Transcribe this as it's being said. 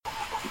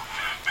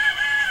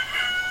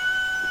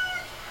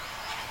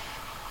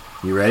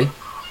You ready?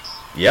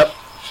 Yep.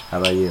 How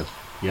about you?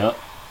 Yep.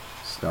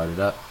 Start it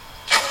up.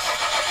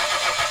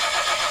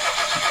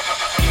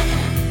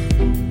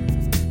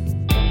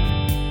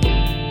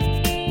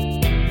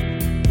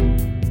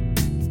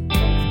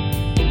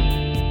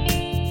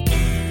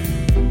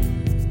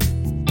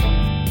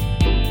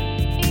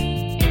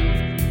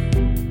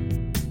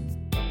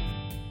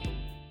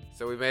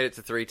 So we made it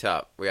to Three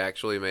Top. We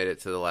actually made it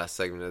to the last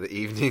segment of the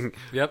evening.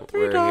 Yep.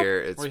 We're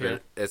here. We're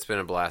here. It's been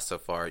a blast so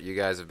far. You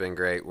guys have been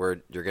great.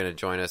 You're going to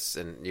join us,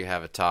 and you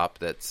have a top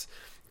that's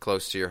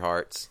close to your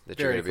hearts that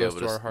Very you're going to be close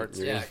able to our hearts.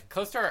 you're Yeah, gonna-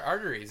 close to our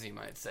arteries, you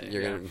might say.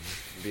 You're going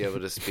to be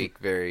able to speak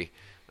very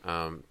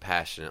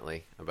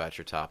passionately about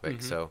your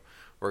topic. So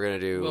we're going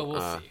to do. Well,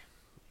 we'll see.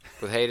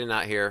 With Hayden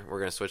not here, we're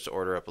going to switch the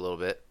order up a little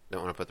bit.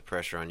 Don't want to put the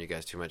pressure on you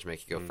guys too much,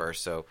 make you go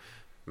first. So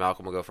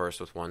Malcolm will go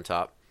first with one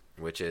top,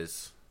 which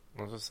is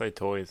Let's just say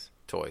toys.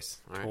 toys.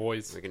 All right?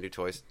 Toys. We can do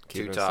toys.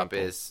 Keep Two it top simple.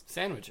 is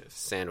Sandwiches.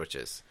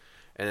 sandwiches.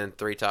 And then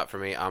three top for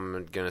me, I'm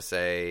going to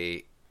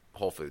say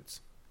Whole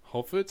Foods.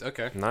 Whole Foods?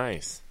 Okay.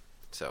 Nice.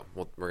 So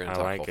we're going I to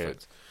talk like Whole it.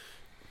 Foods.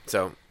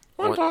 So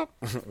One top.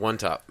 one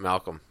top.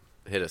 Malcolm,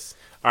 hit us.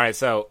 All right,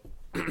 so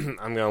I'm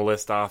going to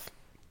list off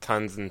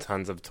tons and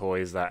tons of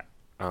toys that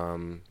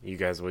you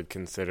guys would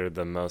consider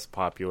the most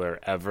popular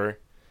ever,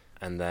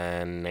 and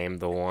then name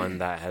the one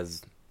that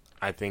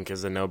I think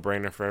is a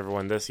no-brainer for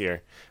everyone this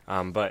year.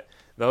 But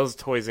those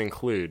toys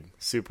include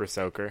Super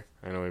Soaker.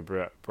 I know we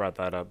brought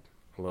that up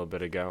a little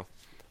bit ago.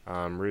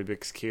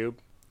 Rubik's Cube.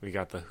 We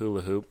got the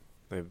Hula Hoop.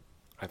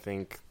 I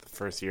think the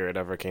first year it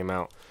ever came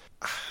out,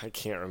 I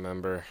can't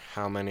remember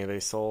how many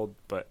they sold,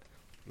 but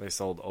they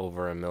sold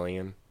over 1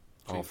 million,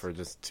 all Jeez. for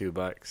just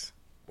 $2.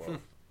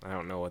 I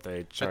don't know what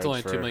they charge That's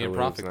only for 2 million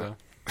Hula Hoops profit, now.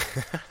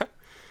 though.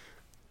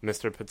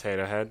 Mr.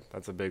 Potato Head,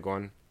 that's a big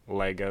one.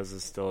 Legos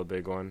is still a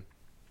big one,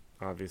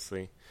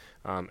 obviously.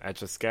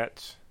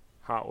 Etch-a-Sketch,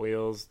 Hot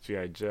Wheels,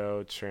 G.I.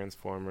 Joe,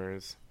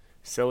 Transformers,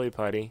 Silly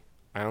Putty.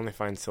 I only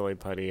find Silly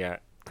Putty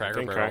at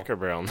Cracker Barrel. Cracker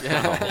Barrel now.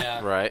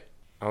 Yeah. Right.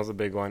 That was a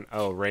big one.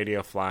 Oh,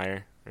 Radio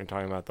Flyer. We were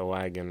talking about the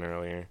wagon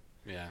earlier.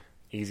 Yeah.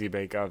 Easy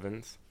Bake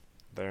Ovens.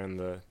 They're in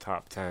the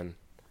top 10.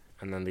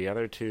 And then the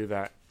other two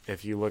that,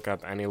 if you look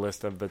up any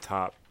list of the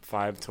top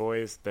 5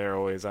 toys, they're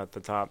always at the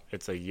top.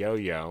 It's a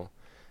yo-yo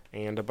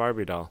and a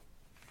Barbie doll.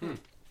 I'm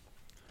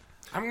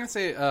going to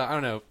say, I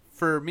don't know.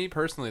 For me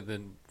personally,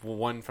 the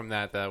one from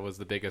that was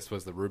the biggest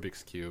was the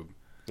Rubik's Cube.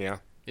 Yeah.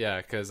 Yeah,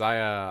 because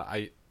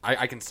I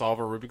can solve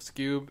a Rubik's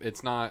Cube.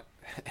 It's not...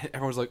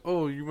 Everyone's like,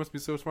 oh, you must be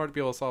so smart to be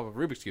able to solve a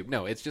Rubik's Cube.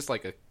 No, it's just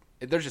like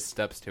there's just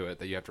steps to it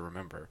that you have to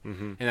remember.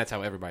 Mm-hmm. And that's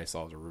how everybody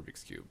solves a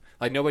Rubik's Cube.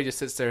 Like, nobody just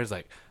sits there and is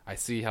like, I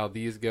see how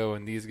these go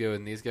and these go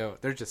and these go.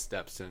 There's just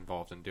steps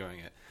involved in doing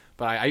it.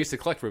 But I used to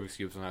collect Rubik's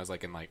Cubes when I was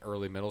like in like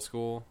early middle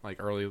school,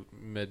 like early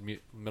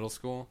middle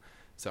school.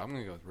 So I'm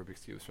going to go with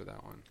Rubik's Cubes for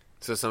that one.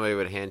 So somebody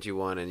would hand you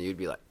one, and you'd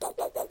be like,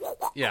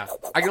 Yeah,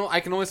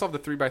 I can only solve the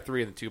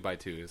 3x3 and the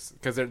 2x2s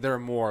because there are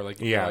more like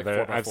Yeah, like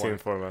 4x4. I've seen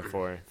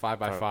 4x4.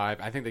 5x5.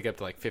 I think they get up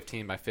to like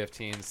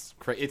 15x15s.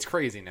 It's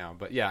crazy now,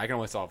 but yeah, I can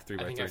only solve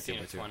 3x3. I think I've seen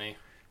and a 2x2. 20.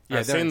 Yeah,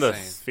 I've they're seen the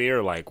insane.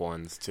 sphere-like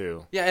ones,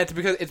 too. Yeah, it's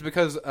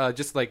because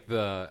just like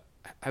the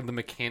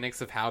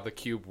mechanics of how the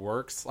cube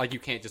works. Like, you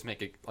can't just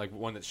make it like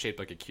one that's shaped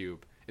like a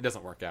cube. It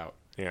doesn't work out.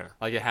 Yeah,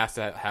 Like, it has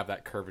to have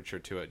that curvature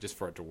to it just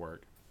for it to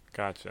work.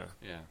 gotcha.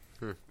 Yeah,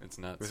 it's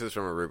nuts. this is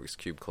from a Rubik's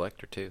Cube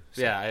collector, too.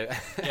 So Yeah,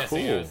 Yeah, Cool. so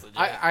yeah, it's legit.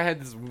 I had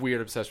this weird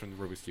obsession with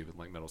Rubik's Cube in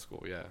like middle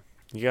school. Yeah.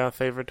 You got a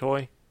favorite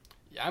toy?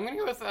 Yeah, I'm going to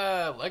go with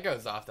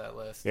Legos off that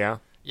list. Yeah?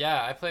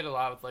 Yeah, I played a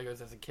lot with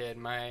Legos as a kid.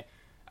 I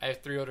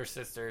have 3 older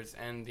sisters,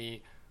 and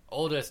the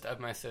oldest of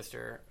my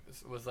sister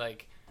was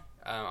like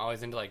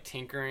always into like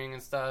tinkering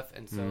and stuff,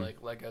 and so like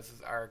Legos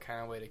is our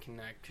kind of way to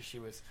connect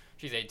because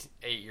she's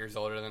 8 years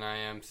older than I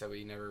am, so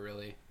we never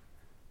really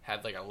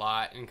had like a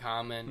lot in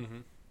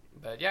common.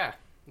 But yeah,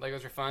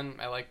 Legos are fun.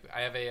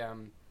 I have a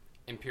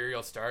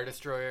Imperial Star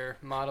Destroyer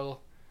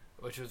model,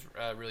 which was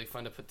really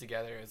fun to put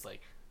together. It's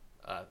like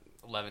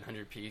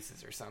 1,100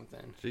 pieces or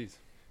something. Jeez.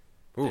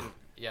 Oof. And,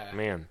 yeah,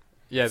 Man.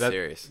 Yeah,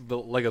 Serious. The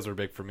Legos were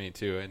big for me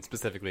too, and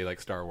specifically like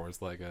Star Wars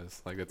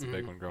Legos. Like, that's a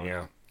big one growing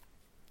Yeah. up.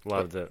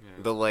 Loved it.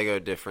 The Lego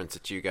difference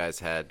that you guys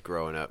had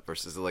growing up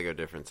versus the Lego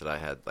difference that I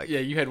had. Like, Yeah,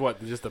 you had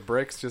what? Just the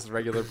bricks, just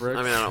regular bricks.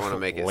 I mean, I don't want to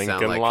make it Lincoln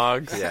sound like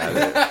Logs?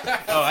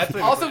 Yeah, Oh, I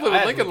played also with, with I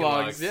had Lincoln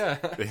Logs. Yeah.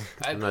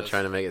 I'm not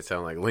trying to make it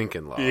sound like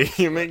Lincoln Logs,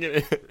 You make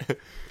it...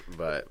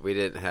 but we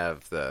didn't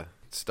have the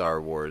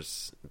Star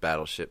Wars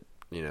battleship.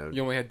 You know,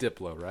 You only had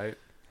Diplo, right?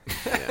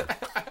 yeah.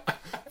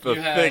 the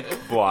You had- thick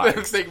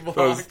blocks. Thick blocks.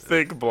 Those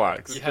thick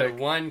blocks. You had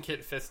one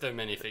Kit Fisto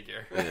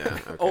minifigure. Yeah,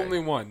 okay. Only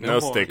one. No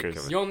more.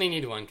 stickers. You only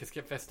need one because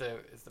Kit Fisto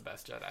is the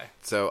best Jedi.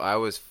 So I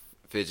was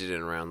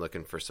fidgeting around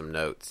looking for some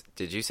notes.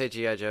 Did you say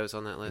G.I. Joe's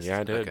on that list? Yeah,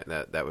 I did.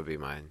 Okay, that would be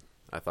mine.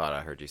 I thought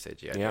I heard you say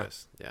G.I. Yeah.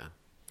 Joe's. Yeah.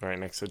 Right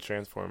next to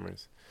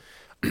Transformers.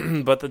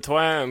 But the toy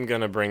I'm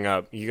going to bring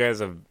up, you guys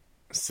have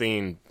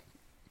seen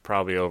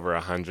probably over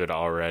 100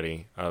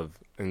 already of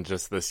in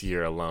just this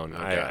year alone.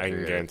 Okay, I can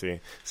you're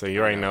guarantee. So you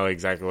already know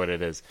exactly what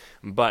it is.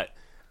 But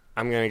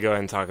I'm going to go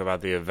ahead and talk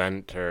about the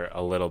Inventor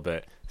a little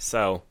bit.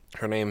 So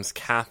Her name's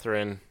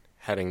Catherine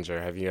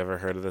Hettinger. Have you ever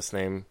heard of this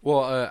name?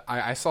 Well,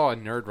 I saw a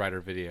Nerd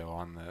Writer video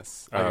on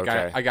this. Like, Oh,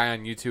 okay. a guy on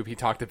YouTube, he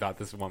talked about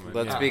this woman.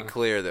 Let's yeah. be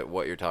clear that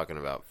what you're talking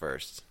about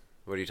first.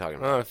 What are you talking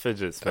about? Oh, a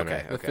fidget spinner.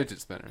 Okay. The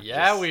fidget spinner.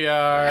 Yeah, we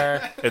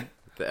are.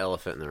 The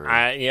elephant in the room.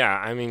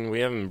 I mean,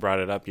 we haven't brought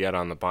it up yet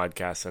on the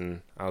podcast,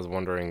 and I was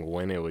wondering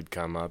when it would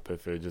come up,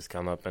 if it would just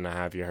come up in a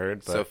Have You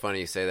Heard? But So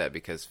funny you say that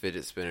because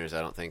fidget spinners,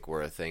 I don't think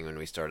were a thing when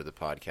we started the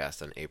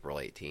podcast on April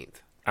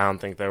 18th. I don't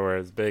think they were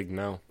as big.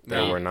 No, they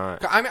No. were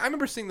not. I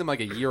remember seeing them like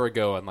a year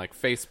ago on like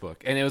Facebook,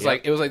 and it was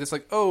Yep. like this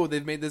like, oh,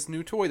 they've made this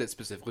new toy that's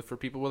specifically for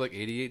people with like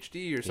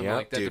ADHD or something Yep,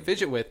 like that to dude.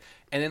 fidget with.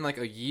 And then like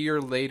a year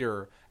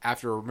later,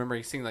 after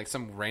remembering seeing like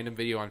some random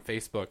video on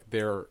Facebook,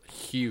 they're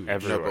huge.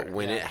 Everywhere. No, but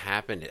when Yeah. it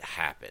happened, it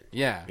happened.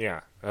 Yeah.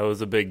 Yeah, that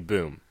was a big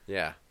boom.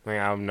 Yeah, Like,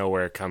 out of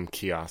nowhere come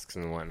kiosks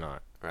and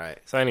whatnot. right.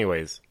 So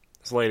anyways,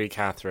 this lady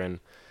Catherine,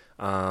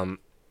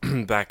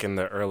 back in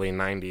the early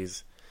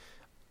 90s,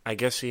 I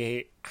guess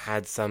she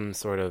had some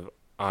sort of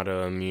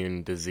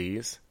autoimmune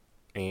disease,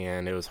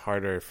 and it was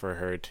harder for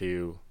her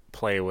to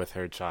play with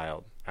her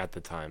child at the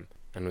time,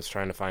 and was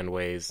trying to find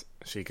ways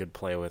she could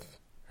play with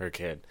her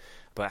kid,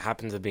 but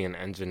happened to be an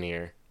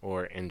engineer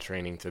or in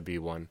training to be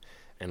one.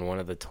 And one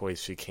of the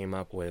toys she came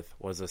up with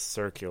was a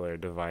circular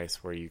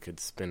device where you could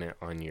spin it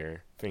on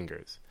your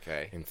fingers.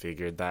 Okay. And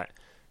figured that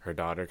her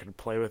daughter could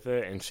play with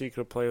it and she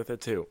could play with it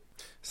too.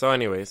 So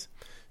anyways,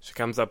 she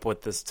comes up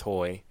with this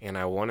toy, and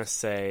I want to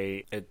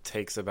say it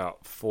takes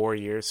about 4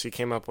 years. She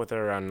came up with it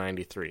around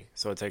 93.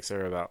 So it takes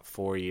her about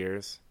 4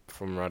 years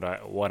from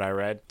what I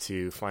read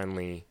to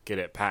finally get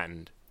it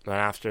patented. But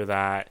after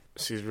that,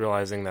 she's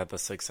realizing that the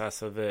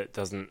success of it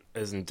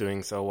isn't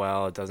doing so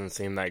well. It doesn't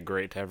seem that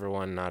great to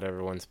everyone. Not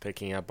everyone's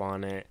picking up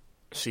on it.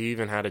 She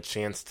even had a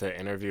chance to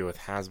interview with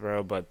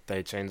Hasbro, but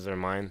they changed their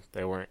mind.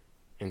 They weren't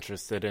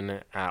interested in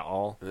it at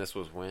all. And this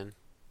was when?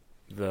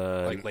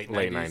 The Like late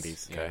late 90s.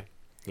 90s. Okay.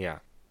 Yeah.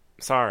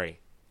 Sorry.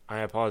 I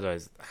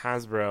apologize.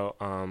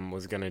 Hasbro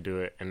was going to do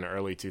it in the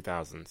early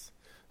 2000s.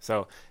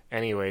 So,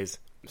 anyways,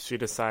 she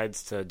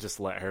decides to just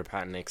let her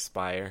patent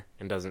expire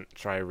and doesn't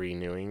try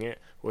renewing it,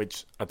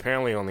 which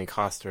apparently only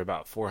cost her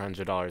about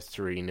 $400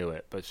 to renew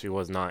it, but she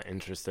was not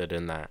interested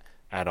in that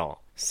at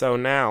all. So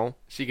now,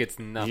 She gets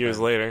nothing. years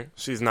later,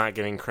 she's not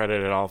getting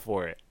credit at all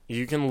for it.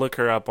 You can look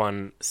her up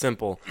on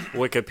simple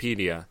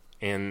Wikipedia,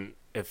 and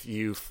if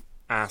you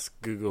ask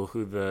Google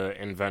who the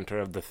inventor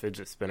of the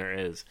fidget spinner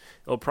is,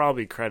 it'll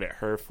probably credit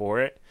her for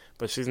it,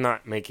 but she's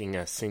not making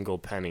a single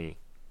penny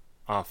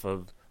off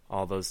of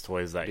all those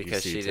toys that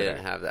Because you see she today.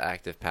 didn't have the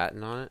active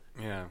patent on it?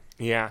 Yeah.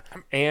 Yeah,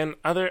 and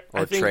I Or think the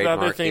other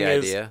trademark thing the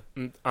is,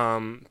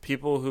 idea?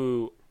 people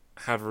who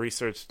have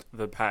researched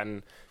the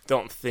patent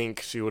don't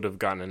think she would have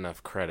gotten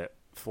enough credit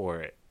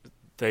for it.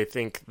 They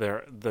think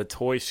the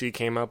toy she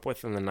came up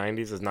with in the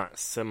 90s is not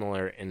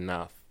similar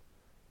enough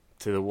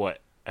to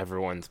what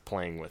everyone's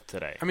playing with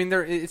today. I mean,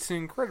 it's an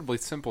incredibly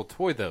simple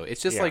toy, though.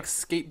 It's just Yeah. like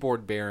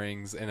skateboard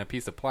bearings and a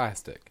piece of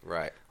plastic.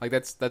 Right. Like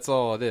that's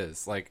all it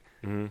is. Like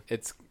Mm-hmm.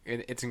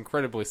 it's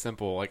incredibly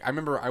simple. Like I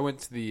remember I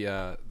went to the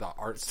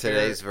arts fair.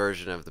 Today's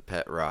version of the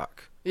Pet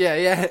Rock. Yeah,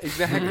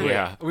 exactly.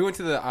 Yeah. We went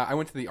to I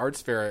went to the arts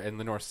fair in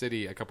Lenore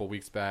City a couple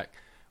weeks back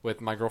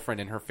with my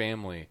girlfriend and her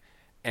family,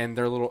 and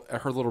her little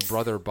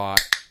brother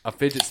bought a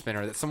fidget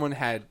spinner that someone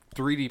had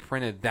 3D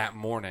printed that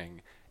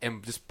morning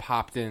and just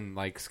popped in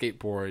like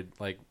skateboard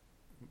like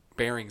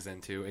bearings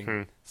into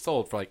and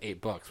sold for like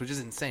 $8, which is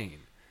insane.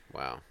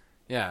 Wow.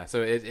 Yeah,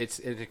 so it's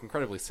an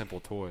incredibly simple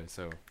toy.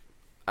 So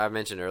I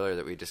mentioned earlier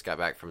that we just got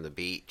back from the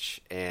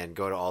beach and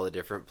go to all the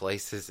different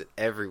places. And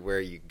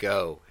everywhere you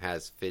go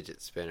has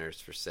fidget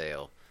spinners for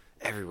sale.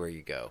 Everywhere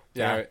you go.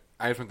 yeah,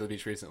 I just went to the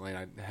beach recently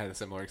and I had a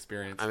similar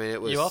experience. I mean,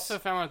 it was. You also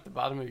found one at the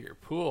bottom of your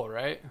pool,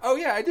 right? oh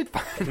yeah, I did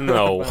find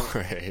No one.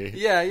 way.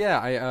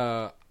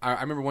 Yeah.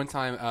 I remember one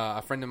time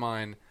a friend of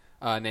mine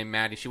named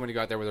Maddie. She wanted to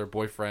go out there with her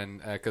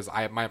boyfriend because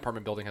my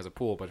apartment building has a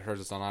pool, but hers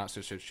is not. So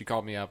she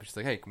called me up and she's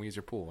like, "Hey, can we use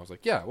your pool?" I was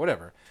like, "Yeah,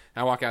 whatever."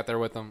 And I walk out there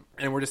with them,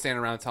 and we're just standing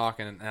around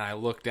talking, and I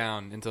look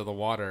down into the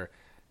water,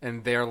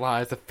 and there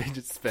lies a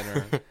fidget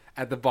spinner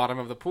at the bottom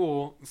of the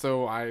pool.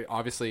 So I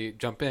obviously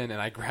jump in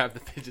and I grab the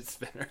fidget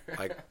spinner.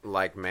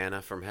 like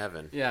manna from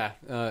heaven. Yeah.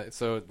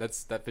 So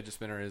that fidget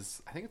spinner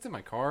is. I think it's in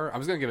my car. I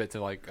was gonna give it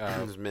to It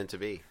was meant to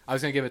be. I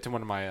was gonna give it to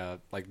one of my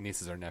like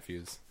nieces or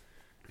nephews.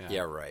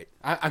 Yeah, right.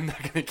 I'm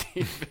not gonna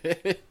keep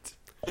it.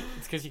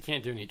 It's because you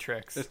can't do any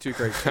tricks. That's too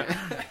crazy.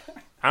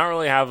 I don't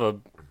really have a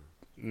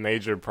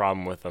major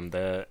problem with them.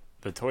 The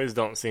toys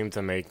don't seem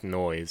to make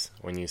noise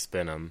when you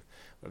spin them.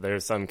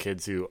 There's some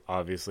kids who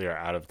obviously are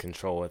out of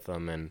control with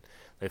them, and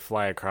they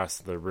fly across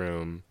the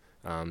room.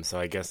 So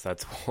I guess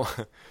that's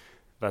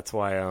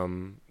why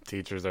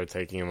teachers are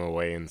taking them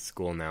away in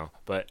school now.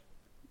 But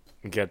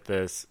get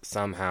this,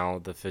 somehow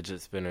the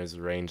fidget spinners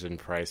range in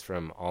price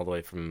from all the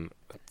way from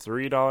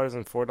 $3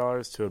 and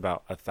 $4 to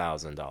about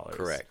 $1,000.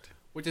 Correct.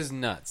 Which is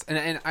nuts.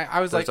 And I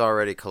was There's like,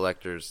 already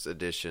collector's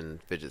edition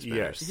fidget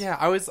spinners. Yes. yeah,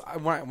 I was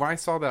when I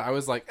saw that I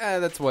was like,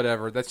 that's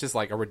whatever. That's just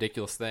like a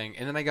ridiculous thing.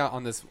 And then I got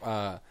on this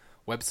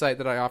website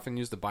that I often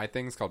use to buy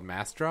things called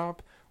Mass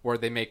Drop, where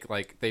they make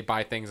they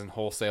buy things in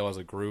wholesale as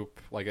a group.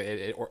 Like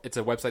it's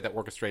a website that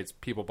orchestrates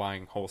people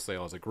buying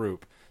wholesale as a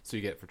group, so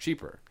you get it for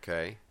cheaper.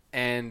 Okay.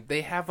 And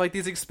they have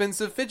these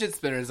expensive fidget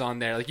spinners on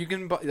there. Like you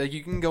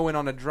can go in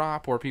on a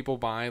drop where people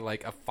buy a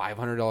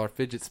 $500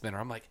 fidget spinner.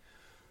 I'm like,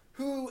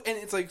 who? And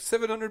it's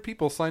 700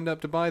 people signed up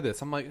to buy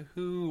this. I'm like,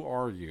 who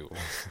are you?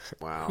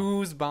 Wow.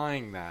 Who's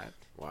buying that?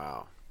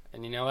 Wow.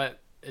 And you know what?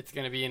 It's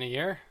going to be in a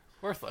year.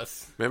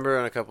 Worthless. Remember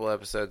a lot of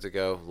episodes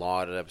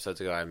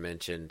ago, I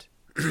mentioned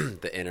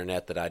the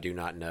internet that I do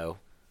not know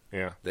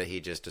Yeah. that he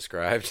just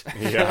described?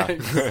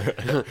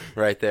 Yeah.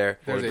 Right there.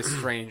 There's a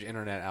strange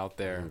internet out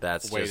there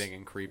That's waiting just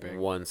and creeping.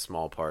 one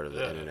small part of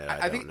the internet I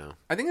don't think know.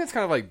 I think that's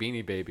kind of like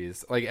Beanie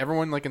Babies. Like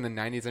everyone in the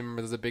 90s, I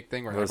remember there's a big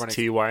thing where Those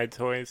everyone TY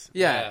toys.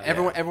 Yeah,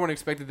 Yeah. everyone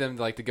expected them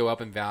to go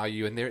up in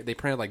value, and they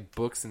printed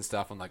books and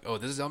stuff. I'm like, oh,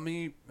 this is how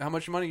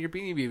much money your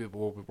Beanie Baby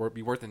will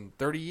be worth in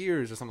 30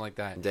 years or something like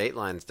that.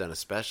 Dateline's done a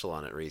special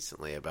on it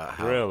recently about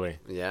how... Really?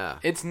 Yeah.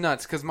 It's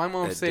nuts because my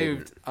mom It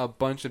saved didn't. a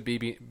bunch of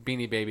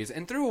Beanie Babies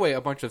and threw away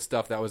a bunch of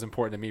stuff that was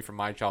important to me from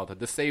my childhood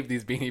to save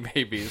these Beanie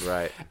Babies.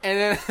 Right.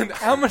 And then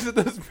how much are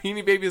those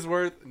Beanie Babies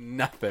worth?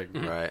 Nothing.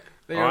 Right.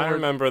 They Oh, are I worth-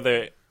 remember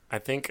that. I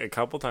think a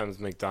couple times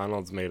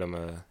McDonald's made them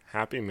a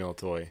Happy Meal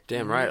toy.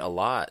 Damn right, a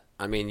lot.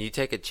 I mean, you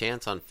take a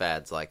chance on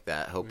fads like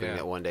that, hoping Yeah.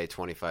 that one day,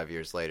 25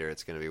 years later,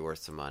 it's going to be worth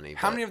some money.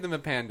 How but, many of them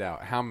have panned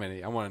out? How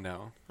many? I want to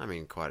know. I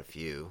mean, quite a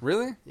few.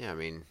 Really? Yeah, I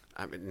mean,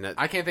 no,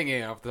 I can't think of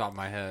any off the top of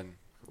my head.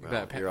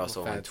 well, you're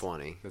also only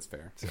 20. That's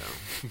fair. So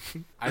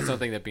I just don't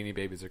think that Beanie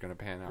Babies are going to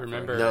pan out.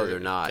 Remember? No, they're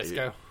not.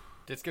 Disco.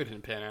 Disco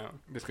didn't pan out.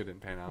 Disco didn't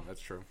pan out. That's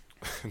true.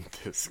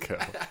 Disco.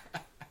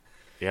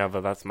 Yeah,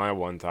 but that's my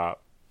one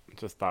top.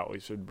 Just thought we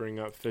should bring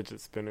up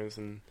fidget spinners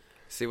and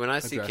see, when I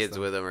see Address kids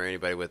them. with them or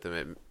anybody with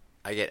them,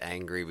 I get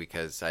angry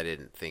because I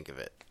didn't think of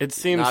it. it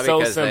seems Not so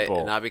because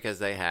simple. not because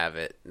they have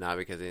it. Not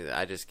because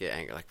I just get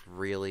angry. Like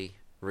really.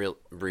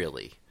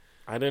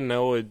 I didn't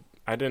know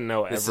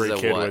This every is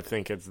a kid what? would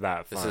think it's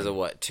that fun. This is a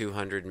what,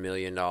 $200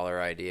 million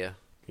idea,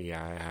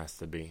 Yeah, it has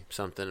to be.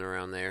 something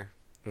around there.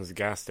 Those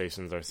gas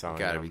stations are selling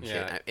Gotta them. be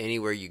kidding. Yeah.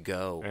 Anywhere you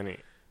go. Any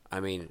I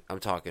mean, I'm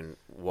talking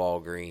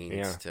Walgreens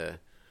Yeah. to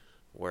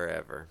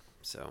wherever.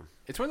 So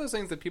It's one of those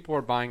things that people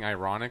are buying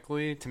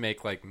ironically to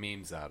make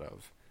memes out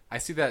of. I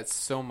see that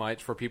so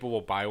much where people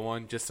will buy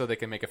one just so they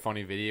can make a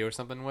funny video or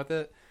something with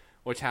it,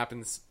 which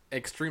happens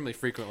extremely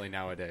frequently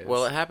nowadays.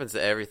 well, it happens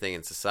to everything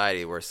in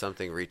society where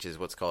something reaches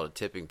what's called a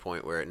tipping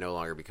point where it no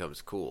longer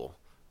becomes cool.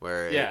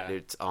 Where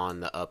it's on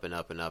the up and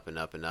up and up and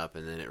up and up,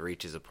 and then it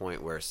reaches a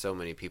point where so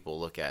many people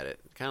look at it.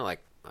 Kind of like,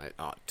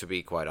 to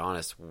be quite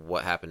honest,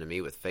 what happened to me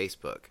with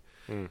Facebook.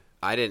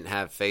 I didn't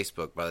have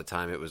Facebook by the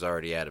time it was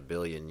already at 1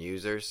 billion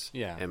users.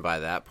 Yeah. And by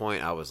that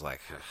point, I was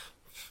like,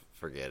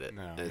 forget it.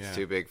 No, It's yeah.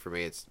 too big for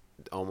me. It's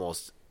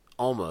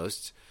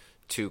almost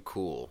too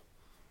cool.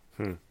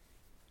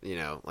 You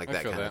know, like I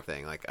that feel kind that. of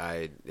thing.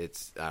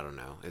 I don't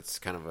know. It's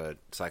kind of a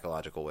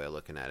psychological way of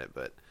looking at it,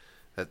 but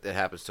it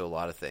happens to a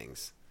lot of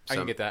things. I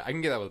can get that. I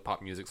can get that with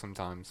pop music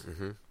sometimes.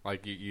 Mm-hmm.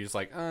 Like you just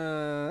I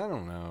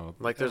don't know.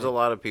 Like, there's a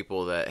lot of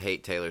people that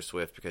hate Taylor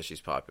Swift because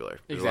she's popular.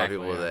 There's Exactly, a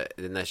lot of people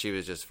yeah. and that she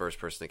was just the first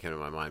person that came to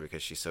my mind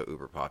because she's so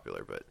uber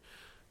popular. But,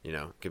 you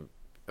know, could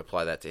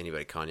apply that to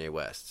anybody. Kanye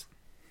West.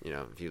 You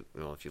know,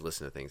 if you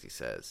listen to things he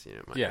says, you know,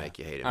 it might make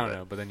you hate him. I don't but-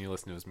 know, but then you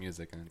listen to his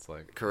music and it's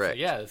like, Correct.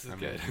 Yeah, this is I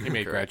mean, good. he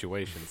made Correct.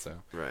 Graduation, so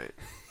Right.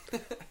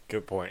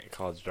 good point.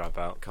 College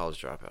dropout.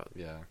 College Dropout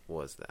yeah.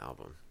 was the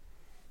album.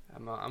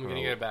 I'm going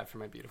to get it back for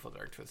my beautiful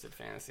dark twisted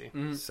fantasy.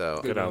 So,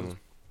 Good one. album.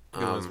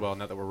 Good one as well.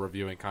 Now that we're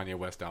reviewing Kanye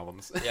West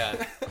albums, Yeah.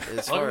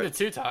 as far Welcome to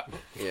Two Top.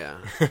 yeah.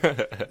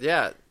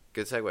 Yeah.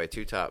 Good segue.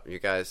 Two Top. You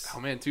guys, oh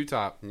man, Two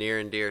Top. near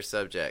and dear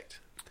subject.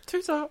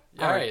 Two top.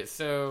 All right,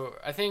 so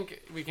I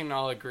think we can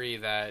all agree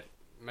that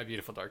my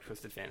beautiful dark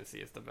twisted fantasy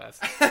is the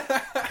best.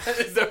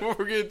 Is that what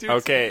we're gonna do?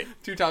 Okay,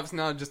 Two Top's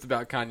not just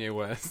about Kanye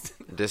West.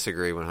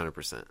 Disagree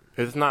 100%.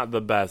 it's not the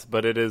best,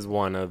 but it is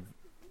one of.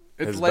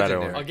 It's His better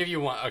legendary. I'll give you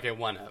one. Okay,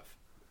 one of.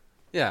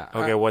 Yeah.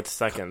 Okay, what's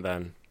second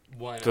then?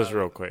 One. Just of.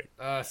 real quick.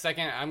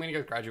 Second, I'm going to go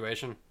with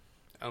Graduation.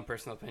 Own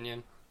personal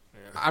opinion.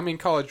 I mean,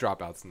 College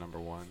Dropout's number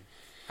one.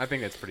 I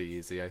think that's pretty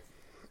easy.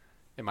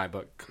 In my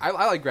book, I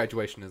like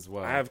Graduation as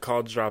well. I have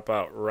college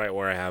dropout right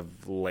where I have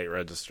late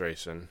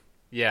registration.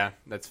 Yeah,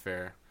 that's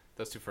fair.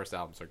 Those two first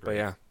albums are But great.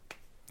 yeah,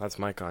 that's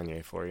my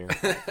Kanye for you.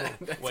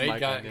 Wade, my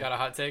got Kanye. a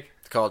hot take?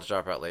 College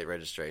Dropout, late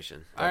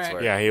registration. All That's right.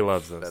 where Yeah, he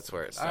loves this. that's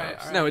where it All right,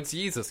 stops. all right. No, it's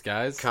Jesus,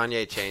 guys.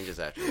 Kanye changes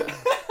after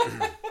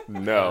that.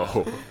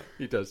 No.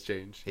 He does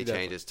change. He does.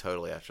 changes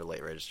totally after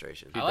late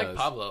registration. I like does.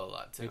 Pablo a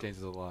lot, too. He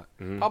changes a lot.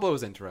 Mm-hmm. Pablo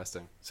was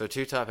interesting. So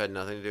Two Top had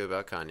nothing to do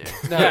about Kanye.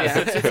 Yeah,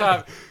 so Two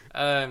Top,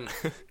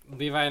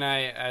 Levi and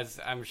I, as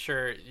I'm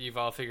sure you've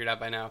all figured out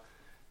by now,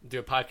 do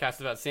a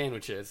podcast about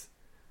sandwiches.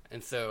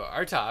 And so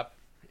our top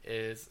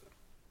is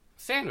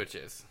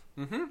sandwiches.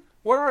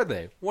 What are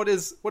they? What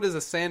is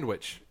a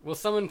sandwich? Will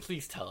someone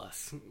please tell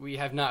us? We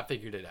have not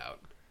figured it out.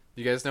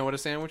 You guys know what a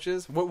sandwich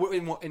is? What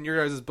in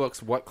your guys'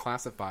 books, what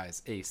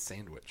classifies a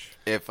sandwich?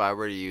 If I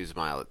were to use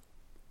my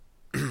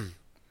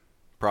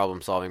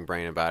problem-solving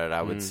brain about it,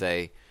 I would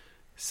say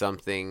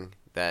something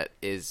that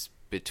is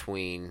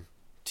between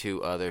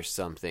two other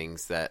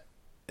somethings that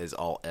is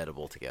all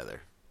edible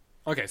together.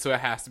 Okay, so it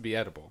has to be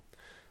edible.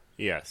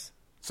 Yes.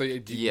 So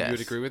you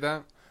would agree with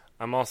that?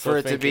 I'm also For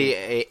it thinking, to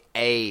be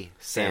a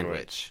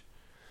sandwich.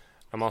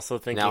 I'm also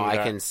thinking Now, I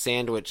that- can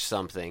sandwich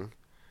something,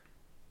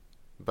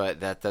 but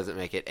that doesn't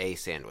make it a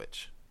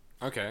sandwich.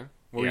 Okay.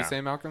 What were you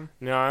saying, Malcolm?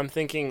 No, I'm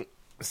thinking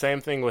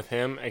same thing with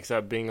him,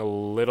 except being a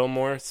little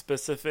more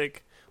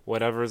specific.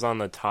 Whatever's on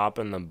the top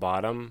and the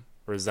bottom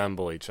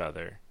resemble each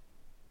other.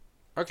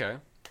 Okay.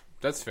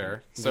 That's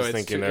fair. So Just it's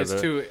thinking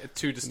of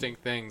two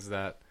distinct things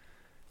that...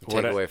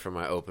 Take away from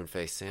my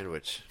open-faced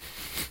sandwich.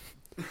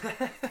 All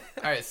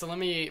right, so let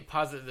me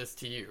posit this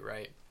to you,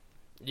 right?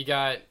 You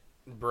got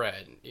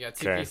bread. You got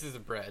two Okay. pieces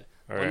of bread.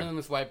 All One right. of them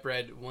is white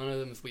bread. One of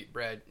them is wheat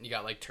bread. You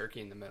got like turkey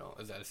in the middle.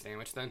 Is that a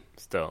sandwich then?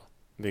 Still,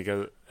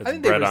 because I it's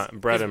think they bread, res-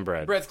 bread and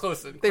bread. Bread's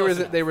close. They close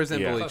enough.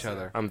 resemble Yeah. each Close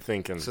other. I'm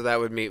thinking. So that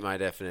would meet my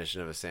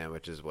definition of a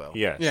sandwich as well.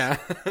 Yes. Yeah.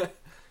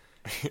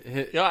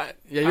 Yeah.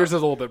 Yours is a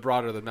little bit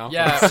broader than Malcolm's.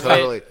 Yeah,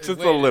 Totally. wait, Just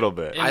wait, a little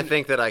bit. in- I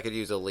think that I could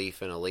use a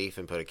leaf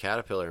and put a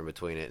caterpillar in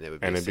between it, and it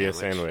would be And a it'd be a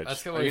sandwich. sandwich.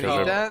 That's what Are we you Because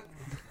gonna call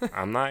eat that?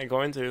 I'm not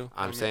going to.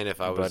 I'm saying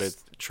if I But was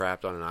it's-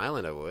 trapped on an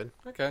island, I would.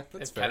 Okay,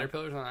 that's If fair.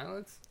 caterpillars on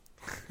islands,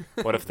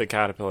 What if the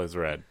caterpillar is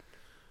red?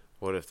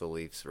 What if the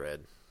leaf's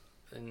red?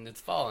 and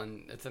it's fall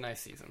and it's a nice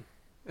season.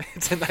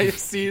 It's a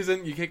nice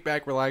season. You kick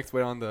back, relax,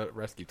 wait on the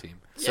rescue team.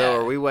 So Yeah.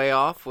 are we way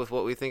off with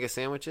what we think a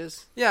sandwich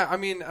is? Yeah, I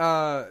mean,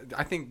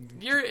 I think...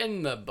 You're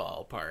in the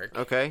ballpark.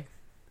 Okay.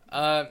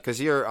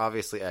 Because you're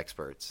obviously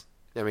experts.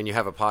 I mean, you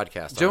have a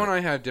podcast Joe on and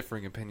it. I have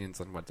differing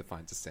opinions on what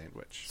defines a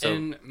sandwich. So-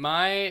 In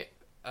my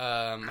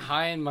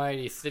high and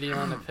mighty city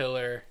on the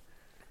pillar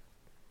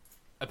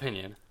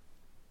opinion,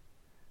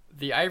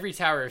 the ivory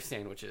tower of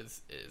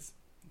sandwiches is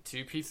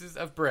two pieces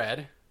of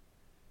bread,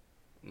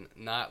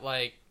 not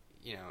like,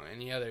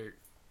 any other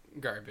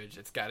garbage.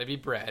 It's got to be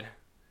bread,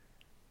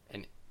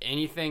 and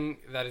anything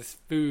that is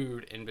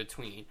food in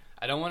between.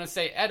 I don't want to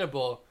say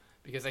edible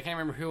because I can't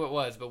remember who it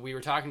was, but we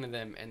were talking to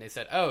them and they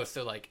said, "Oh,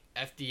 so like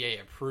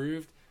FDA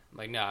approved." I'm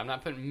like, "No, I'm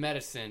not putting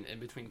medicine in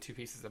between two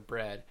pieces of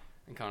bread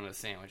and calling it a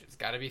sandwich. It's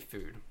got to be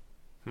food."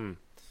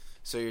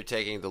 So you're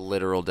taking the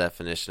literal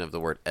definition of the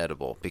word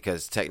edible,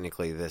 because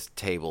technically this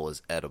table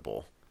is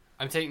edible.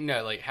 I'm taking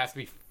it has to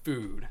be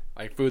food.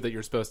 Like food that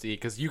you're supposed to eat,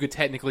 because you could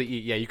technically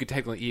eat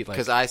like...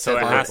 Because I So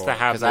said it the has word- to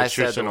have 'cause I said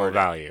the nutritional word-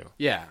 value.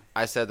 Yeah,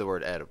 I said the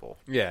word edible.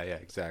 yeah,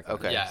 exactly.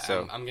 Okay. Yeah,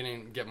 so I'm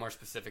going to get more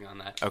specific on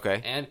that.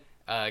 Okay. And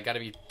got to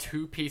be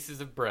two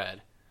pieces of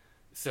bread.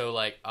 So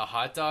like a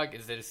hot dog,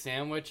 is it a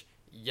sandwich?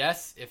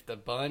 Yes, if the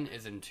bun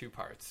is in two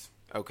parts.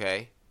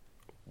 okay.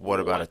 What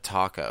about a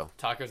taco?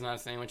 Taco's not a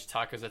sandwich.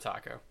 Taco's a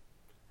taco.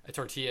 A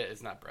tortilla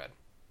is not bread.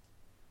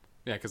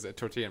 Yeah, because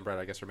tortilla and bread,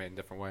 I guess, are made in a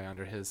different way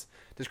under his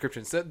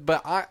description. So,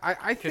 but I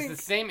Because think...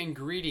 the same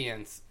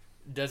ingredients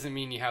doesn't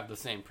mean you have the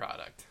same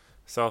product.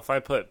 So if I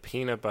put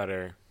peanut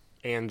butter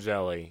and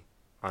jelly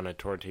on a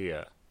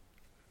tortilla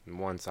on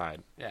one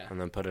side, Yeah. and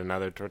then put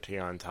another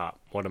tortilla on top,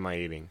 what am I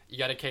eating? You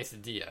got a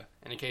quesadilla,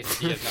 and a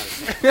quesadilla is not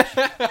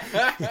a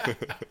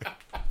sandwich.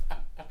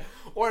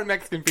 Or a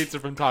Mexican pizza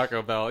from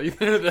Taco Bell.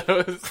 Either of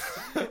those.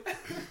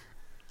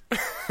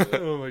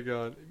 Oh, my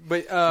God.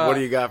 But, What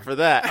do you got for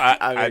that?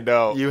 I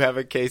know. You have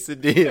a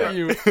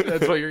quesadilla.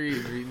 that's what you're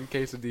eating. You're eating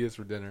quesadillas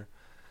for dinner.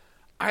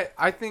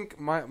 I think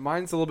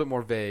mine's a little bit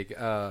more vague.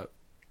 I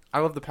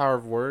love the power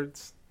of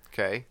words,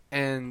 Okay.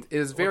 and it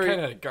is What very.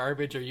 kind of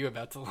garbage are you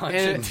about to launch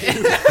and-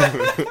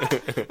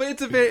 into? but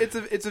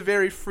it's a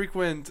very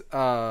frequent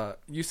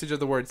usage of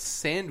the word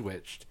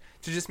sandwiched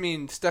to just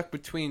mean stuck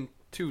between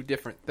two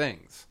different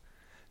things.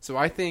 So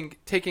I think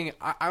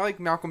I like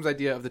Malcolm's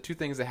idea of the two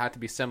things that have to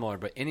be similar,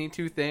 but any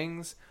two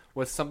things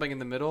with something in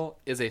the middle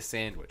is a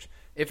sandwich.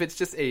 If it's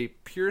just a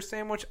pure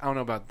sandwich, I don't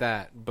know about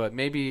that, but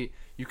maybe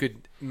you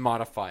could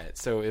modify it.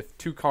 So if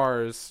two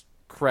cars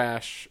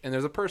crash and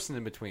there's a person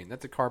in between,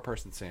 that's a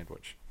car-person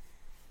sandwich.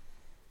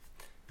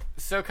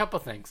 So a couple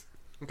things.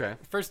 Okay.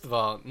 First of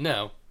all,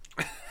 no.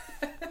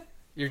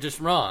 You're just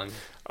wrong.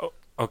 Oh,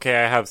 okay,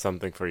 I have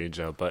something for you,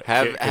 Joe. But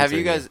Have you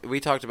continue. guys? We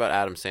talked about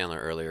Adam Sandler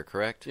earlier,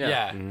 correct?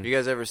 Yeah. Have you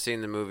guys ever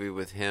seen the movie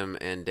with him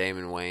and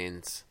Damon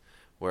Wayans,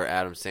 where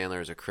Adam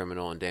Sandler is a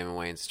criminal and Damon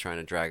Wayans is trying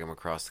to drag him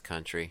across the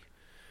country?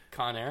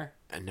 Con Air.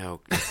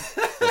 No,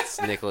 it's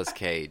Nicolas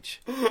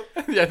Cage.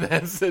 Yeah,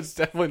 it's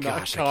definitely not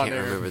Gosh, I Con can't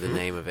Air. remember the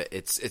name of it.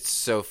 It's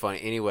so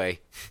funny. Anyway,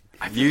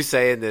 you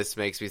saying this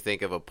makes me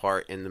think of a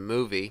part in the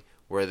movie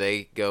where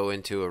they go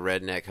into a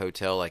redneck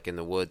hotel, like in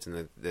the woods,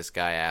 and this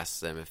guy asks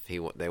them if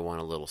they want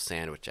a little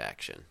sandwich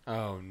action.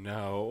 Oh,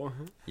 no.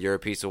 You're a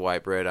piece of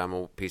white bread. I'm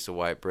a piece of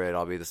white bread.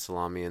 I'll be the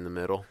salami in the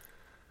middle.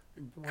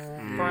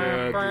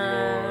 Good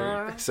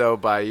Lord. So,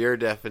 by your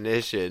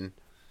definition,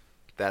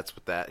 that's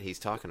what he's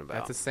talking about.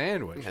 That's a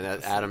sandwich. And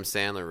that Adam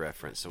Sandler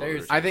reference. So what we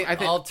There's were I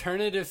think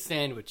alternative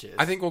sandwiches.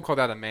 I think we'll call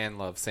that a man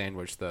love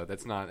sandwich, though.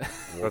 That's not.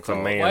 That's a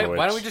Why- manwich.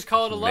 why don't we just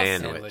call it a love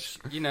Manwich. sandwich?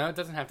 It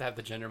doesn't have to have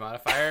the gender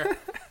modifier.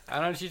 Why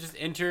don't you just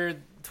enter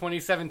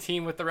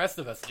 2017 with the rest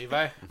of us,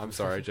 Levi. I'm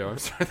sorry, Joe. I'm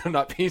sorry they're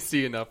not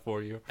PC enough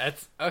for you.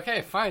 That's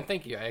okay. Fine,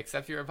 thank you. I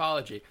accept your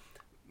apology.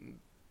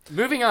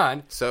 Moving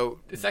on. So,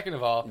 Second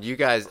of all, you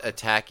guys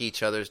attack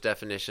each other's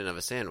definition of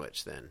a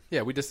sandwich, then?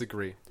 Yeah, we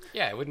disagree.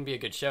 yeah, it wouldn't be a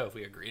good show if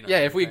we agreed on Yeah,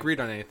 if we anything. agreed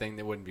on anything,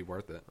 it wouldn't be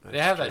worth it. They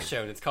have that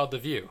show, and it's called The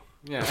View.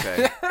 Yeah.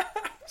 Okay.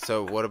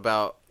 So,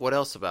 what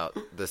else about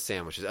the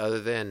sandwiches,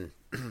 other than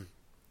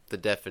the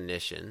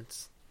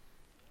definitions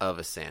of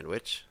a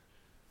sandwich?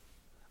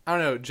 I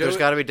don't know, Joe. There's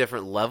got to be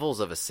different levels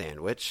of a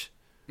sandwich.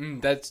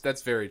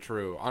 That's very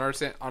true. On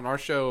our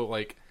show,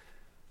 like,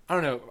 I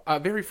don't know.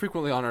 Very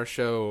frequently on our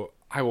show,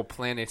 I will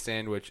plan a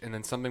sandwich, and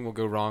then something will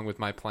go wrong with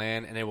my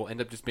plan, and it will end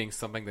up just being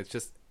something that's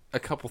just a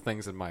couple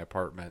things in my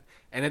apartment,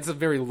 and it's a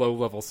very low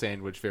level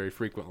sandwich. Very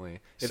frequently,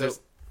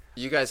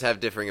 You guys have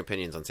differing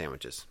opinions on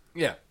sandwiches.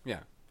 yeah. Yeah.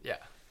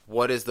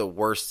 What is the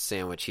worst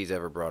sandwich he's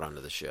ever brought onto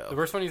the The show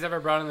worst one he's ever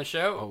brought on the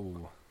show?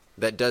 Oh,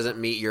 that doesn't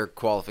meet your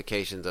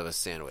qualifications of a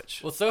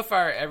sandwich? Well, so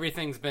far,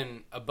 everything's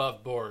been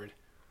above board.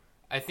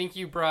 I think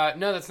you brought...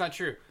 No, that's not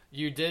true.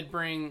 You did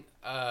bring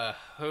a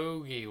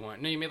hoagie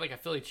one. No, you made like a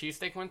Philly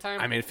cheesesteak one time?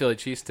 I made a Philly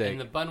cheesesteak. And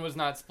the bun was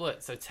not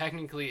split, so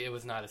technically it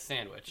was not a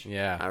sandwich.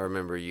 Yeah. I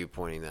remember you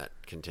pointing that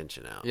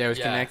contention out. Yeah, it was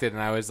Yeah. connected,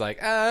 and I was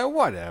like,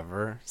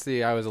 whatever.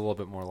 See, I was a little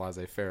bit more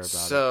laissez-faire about it.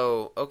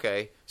 So,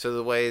 okay. So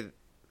the way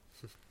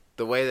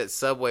that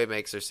Subway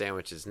makes their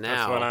sandwiches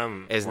That's what now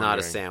I'm is not a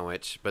wondering.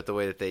 sandwich, but the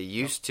way that they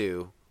used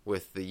to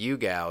with the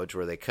U-gouge,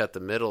 where they cut the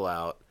middle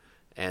out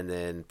and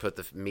then put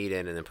the meat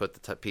in and then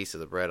put the piece of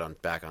the bread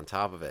back on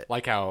top of it.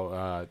 Like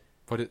how,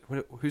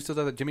 who still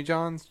does that? Jimmy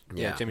John's?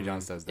 Yeah. Jimmy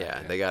John's does that.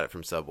 Yeah, they got it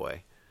from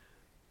Subway.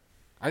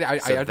 I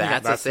So think that's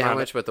a that's not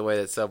sandwich, but the way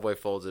that Subway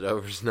folds it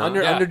over is not.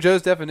 under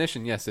Joe's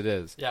definition, yes, it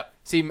is. Yep.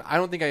 See, I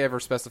don't think I ever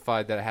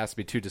specified that it has to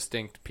be two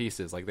distinct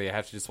pieces. Like they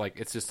have to just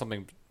it's just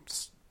something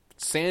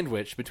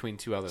sandwiched between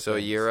two other. So a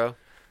things. gyro?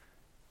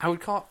 I would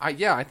call. I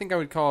think I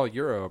would call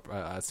Euro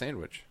a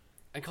sandwich.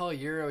 I call it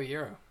Euro.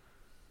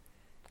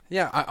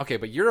 Yeah. Okay,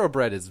 but Euro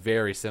bread is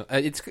very simple.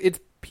 It's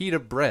pita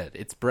bread.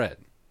 It's bread.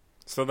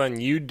 So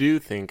then you do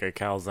think a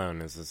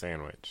calzone is a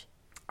sandwich?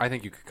 I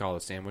think you could call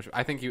it a sandwich.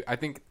 I think you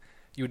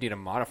would need a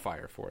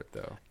modifier for it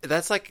though.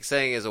 That's like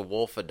saying is a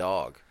wolf a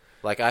dog.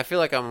 Like I feel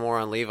like I'm more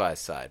on Levi's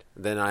side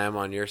than I am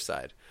on your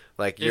side.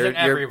 Like Isn't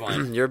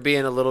everyone? you're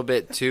being a little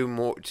bit too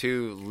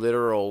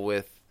literal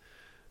with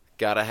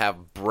gotta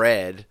have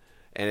bread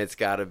and it's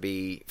gotta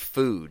be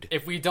food.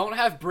 If we don't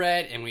have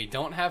bread and we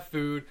don't have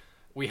food,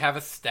 we have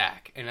a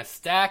stack. And a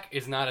stack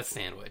is not a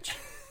sandwich.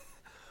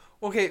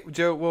 Okay,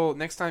 Joe. Well,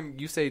 next time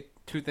you say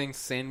two things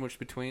sandwiched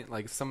between,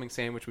 like something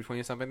sandwiched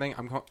between something,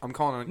 I'm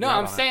calling on. No,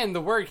 I'm saying the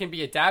word can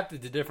be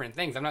adapted to different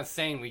things. I'm not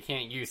saying we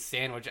can't use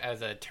sandwich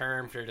as a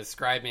term for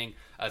describing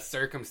a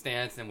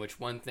circumstance in which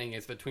one thing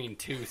is between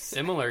two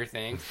similar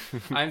things.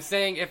 I'm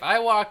saying if I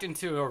walked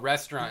into a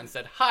restaurant and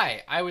said,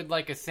 "Hi, I would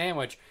like a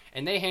sandwich,"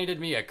 and they handed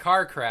me a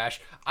car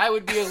crash, I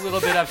would be a little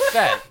bit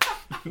upset.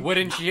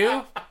 Wouldn't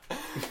you?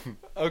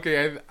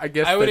 Okay, I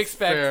guess I would that's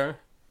expect fair.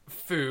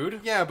 food.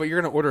 Yeah, but you're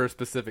gonna order a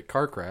specific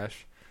car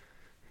crash.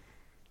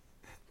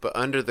 But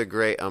under the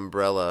great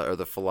umbrella or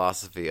the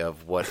philosophy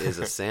of what is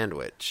a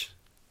sandwich,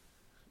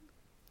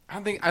 I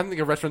don't think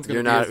a restaurant's gonna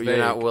you're be not as vague. you're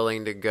not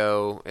willing to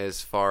go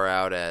as far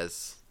out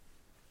as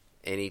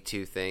any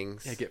two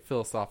things. Yeah, get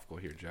philosophical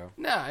here, Joe.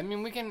 No, I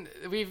mean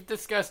we've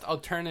discussed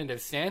alternative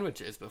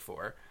sandwiches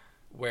before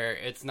where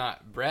it's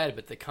not bread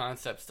but the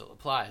concept still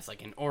applies.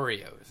 Like an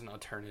Oreo is an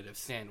alternative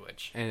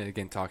sandwich. And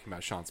again, talking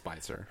about Sean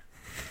Spicer.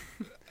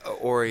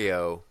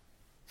 Oreo.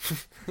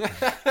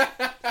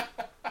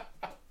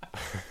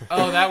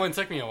 Oh, that one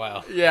took me a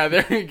while. Yeah,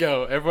 there you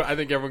go. I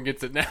think everyone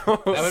gets it now.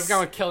 I was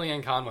going with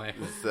Kellyanne Conway.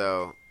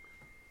 So,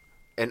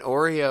 an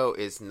Oreo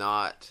is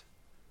not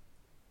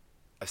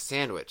a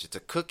sandwich. It's a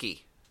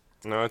cookie.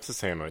 No, it's a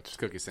sandwich.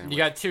 Cookie sandwich. You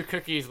got two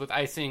cookies with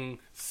icing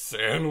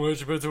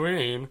sandwich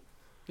between.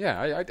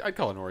 Yeah, I'd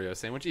call an Oreo a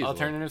sandwich easily.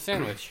 Alternative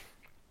sandwich.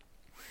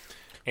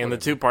 And the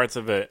two parts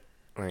of it,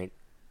 like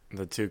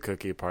the two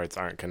cookie parts,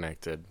 aren't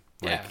connected,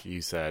 like Yeah.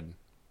 you said,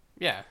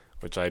 Yeah.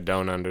 which I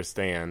don't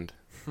understand.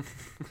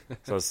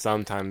 So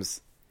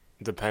sometimes,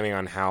 depending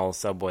on how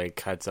Subway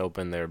cuts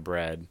open their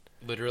bread,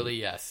 Literally,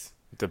 yes.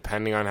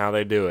 depending on how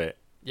they do it,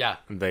 Yeah.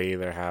 they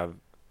either have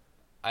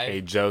a I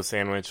Joe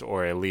sandwich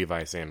or a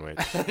Levi sandwich.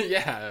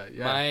 yeah.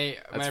 my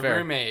fair.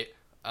 roommate,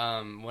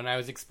 when I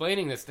was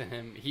explaining this to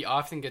him, he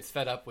often gets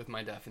fed up with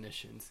my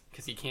definitions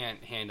because he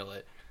can't handle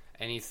it,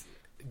 and he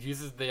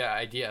uses the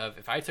idea of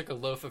if I took a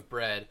loaf of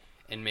bread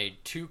and made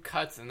two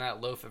cuts in that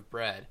loaf of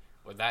bread,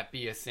 would that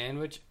be a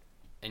sandwich?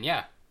 And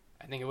yeah,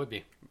 I think it would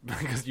be.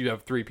 Because you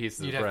have three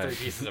pieces You'd of bread. have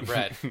 3 pieces of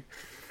bread.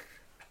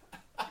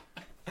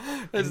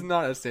 It's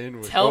not a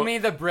sandwich. Tell me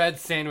the bread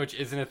sandwich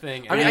isn't a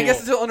thing. I mean, and I guess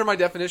will- still under my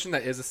definition,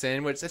 that is a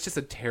sandwich. That's just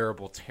a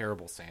terrible,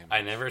 terrible sandwich.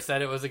 I never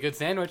said it was a good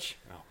sandwich.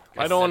 Oh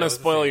my I don't want said it to was a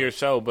spoil sandwich. your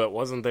show, but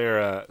wasn't there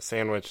a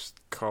sandwich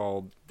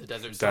called The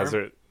Desert Storm.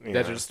 Desert?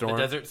 Desert Storm.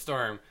 The Desert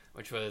Storm,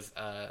 which was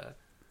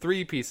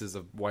 3 pieces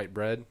of white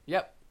bread.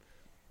 yep.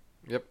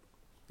 Yep.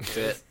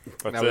 Fit.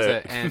 That's That was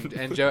it. it.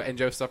 And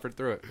Joe suffered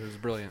through it. It was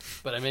brilliant.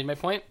 But I made my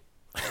point,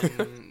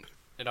 and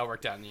it all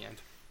worked out in the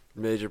end.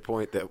 Major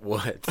point that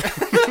what?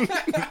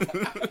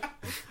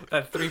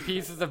 That 3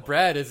 pieces of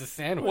bread is a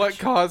sandwich. What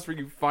cause were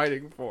you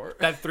fighting for?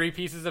 That 3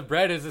 pieces of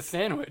bread is a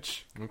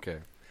sandwich. Okay.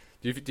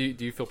 Do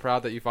you feel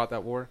proud that you fought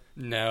that war?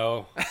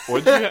 No.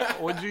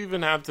 What'd you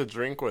even have to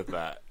drink with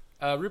that?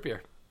 Root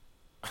beer.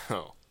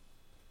 Oh,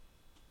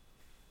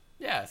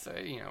 Yeah, so,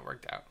 it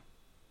worked out.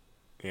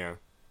 yeah.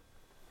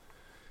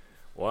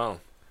 Well,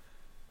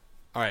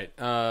 All right.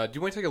 Do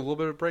you want to take a little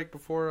bit of a break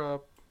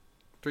before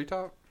Three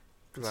Top?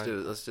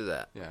 Let's do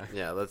that.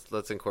 Yeah.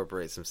 Let's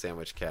incorporate some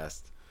sandwich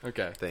cast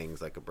Okay.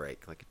 things like a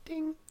break, like a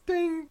ding.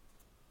 Ding.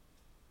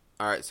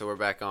 All right, so we're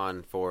back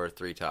on for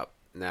Three Top.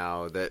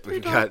 Now that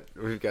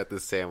we've got the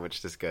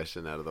sandwich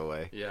discussion out of the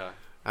way. Yeah.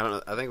 I don't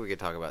know. I think we could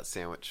talk about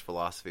sandwich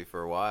philosophy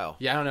for a while.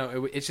 Yeah, I don't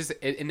know. It's just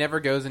it never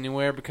goes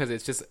anywhere because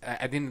it's just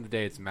at the end of the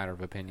day, it's a matter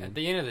of opinion. At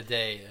the end of the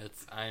day,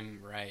 I'm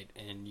right,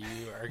 and you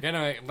are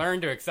gonna learn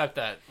to accept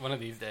that one of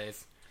these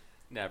days.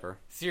 Never.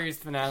 Series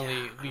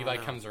finale, Levi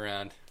comes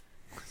around.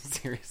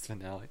 Serious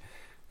finale.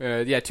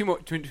 Yeah, two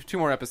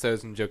more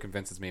episodes, and Joe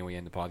convinces me, and we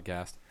end the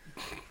podcast.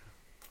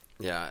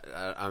 Yeah,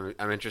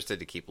 I'm interested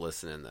to keep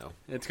listening though.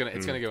 It's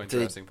gonna go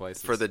interesting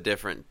places For the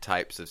different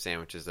types of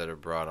sandwiches that are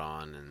brought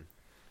on,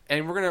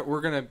 and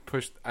we're gonna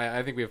push.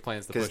 I think we have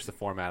plans to push the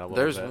format a little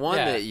there's bit. one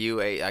Yeah. that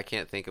you ate. I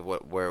can't think of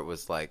where it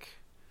was like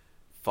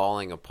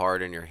falling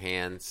apart in your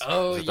hands.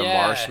 Oh, Was it the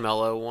yeah.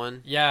 marshmallow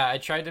one? Yeah, I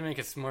tried to make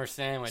a s'more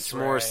sandwich.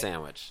 S'more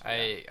sandwich.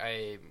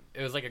 It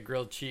was like a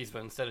grilled cheese,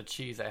 but instead of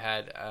cheese, I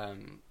had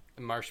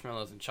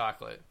marshmallows and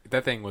chocolate.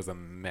 That thing was a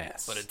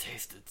mess. But it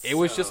tasted. It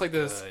was so just like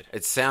this- good.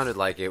 It sounded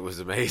like it was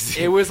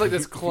amazing. It was like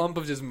this clump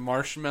of just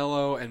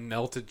marshmallow and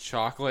melted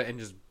chocolate and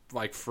just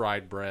like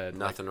fried bread.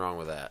 Nothing wrong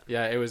with that.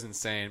 Yeah, it was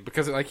insane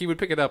because like he would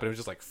pick it up and it was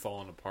just like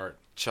falling apart.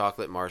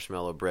 Chocolate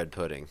marshmallow bread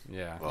pudding.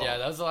 Yeah. Well, Yeah,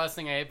 that was the last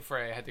thing I ate before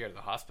I had to go to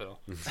the hospital.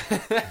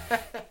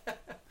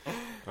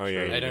 oh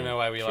yeah. I don't know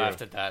why we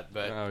laughed at that,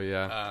 but Oh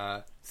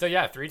yeah. so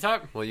yeah, Three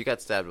Top. Well, you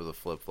got stabbed with a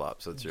flip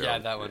flop, so it's your Yeah,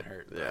 own. that one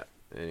hurt. Yeah.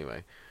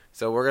 Anyway,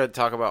 so we're gonna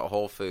talk about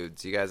Whole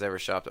Foods. You guys ever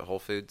shopped at Whole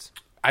Foods?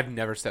 I've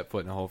never stepped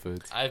foot in a Whole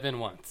Foods. I've been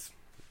once.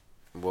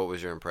 What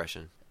was your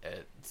impression?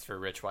 It's for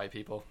rich white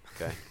people.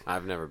 Okay,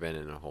 I've never been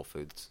in a Whole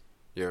Foods.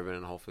 You ever been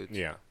in a Whole Foods?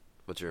 Yeah.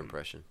 What's your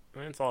impression? I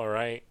mean, it's all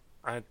right.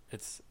 I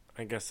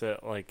guess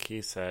it, like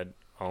he said,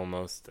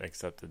 almost,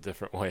 except a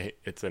different way.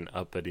 It's an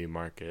uppity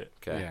market.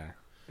 Okay. Yeah.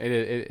 It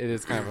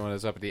is kind of one of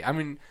those uppity. I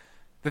mean,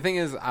 the thing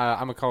is,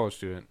 I'm a college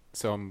student,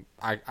 so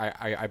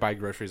I buy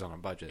groceries on a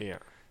budget. Yeah.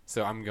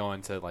 So I'm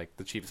going to like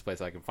the cheapest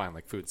place I can find,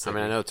 like Food City. I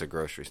mean, I know it's a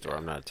grocery store.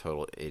 I'm not a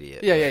total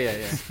idiot.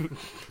 Yeah.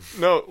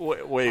 No,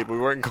 wait, we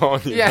weren't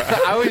calling you Yeah,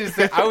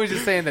 that. I was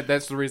just saying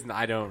that's the reason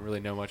I don't really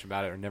know much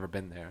about it or never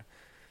been there.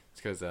 It's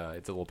because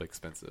it's a little bit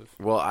expensive.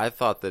 Well, I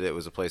thought that it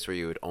was a place where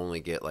you would only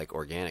get like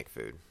organic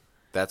food.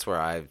 That's where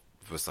I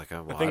was like,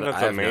 oh, well, I think that's I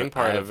the have main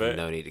part I of have it.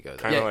 No need to go there.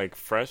 Kind of Yeah. like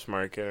Fresh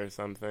Market or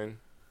something.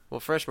 Well,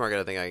 Fresh Market,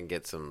 I think I can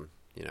get some,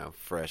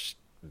 fresh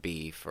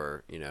beef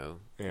or Yeah.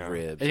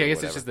 ribs. I or guess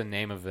whatever. it's just the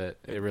name of it.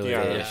 It really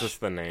Yeah, is. it's just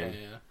the name.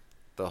 Yeah.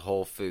 The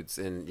Whole Foods,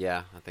 and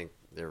yeah, I think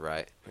they're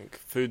right. Like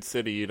Food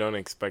City, you don't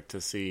expect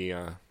to see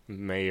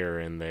mayor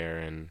in there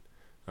and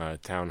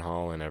town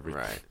hall and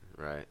everything.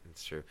 Right,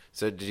 it's true.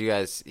 So, did you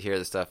guys hear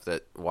the stuff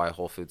that why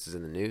Whole Foods is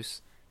in the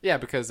news? Yeah,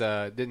 because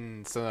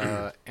didn't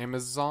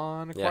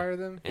Amazon acquire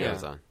them?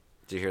 Amazon.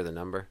 Did you hear the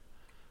number?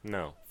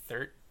 No.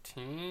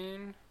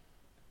 13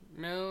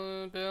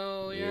 billion.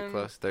 You're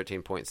close.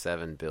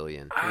 13.7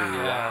 billion.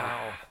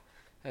 Wow.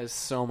 That is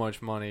so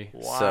much money.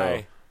 Why?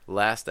 So,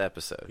 last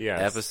episode, Yes.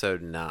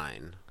 episode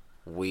 9,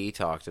 we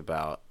talked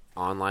about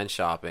online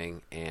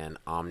shopping and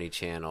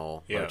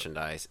omni-channel Yep.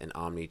 merchandise and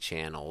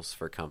omni-channels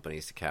for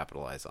companies to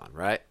capitalize on,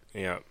 right?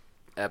 Yeah.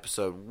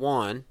 Episode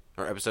 1,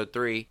 or episode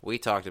 3, we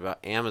talked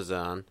about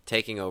Amazon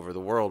taking over the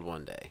world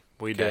one day.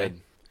 We Okay.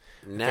 did.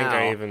 I Now, think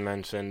I even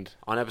mentioned.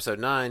 on episode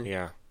 9,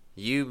 Yeah.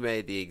 you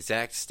made the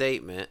exact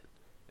statement,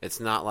 it's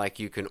not like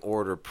you can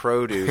order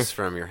produce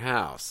from your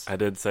house. I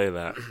did say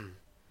that.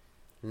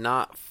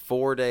 Not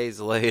 4 days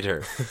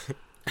later,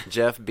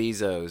 Jeff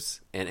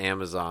Bezos and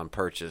Amazon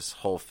purchase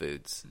Whole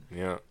Foods,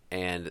 Yeah.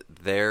 and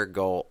their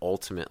goal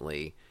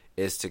ultimately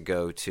is to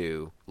go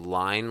to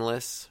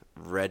lineless,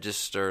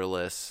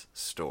 registerless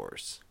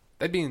stores.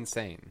 That'd be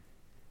insane.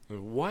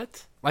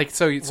 What? Like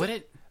so. Would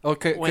it?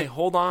 Okay. Wait,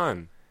 hold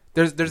on.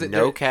 There's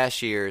No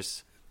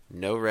cashiers,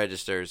 no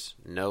registers,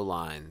 no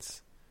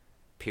lines.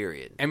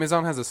 Period.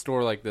 Amazon has a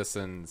store like this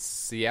in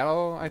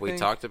Seattle. I We think.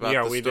 talked about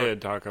Yeah, the we store.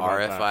 did talk about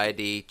that.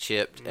 RFID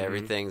chipped.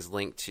 Everything's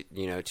linked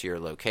to to your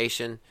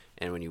location,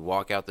 and when you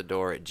walk out the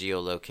door, it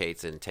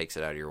geolocates and takes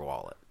it out of your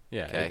wallet.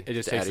 Yeah, Okay, it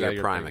just It's takes out it of out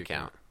your Prime bank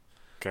account.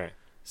 Okay.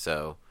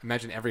 So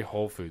Imagine every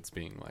Whole Foods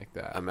being like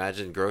that.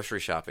 imagine grocery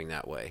shopping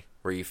that way,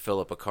 where you fill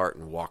up a cart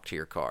and walk to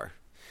your car.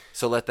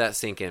 So let that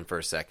sink in for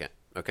a second,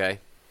 okay?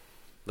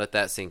 Let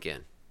that sink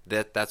in.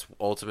 That's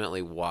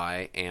ultimately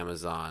why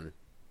Amazon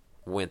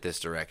went this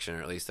direction,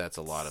 or at least that's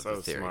a lot of So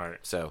the theory. smart.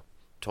 So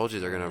told you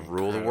they're going to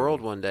rule the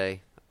world one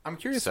day. I'm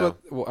curious So-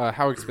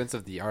 how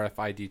expensive the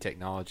RFID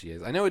technology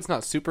is. I know it's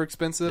not super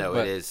expensive. No,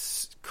 but it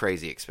is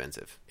crazy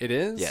expensive. It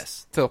is?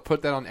 Yes. To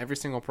put that on every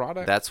single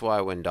product? That's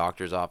why when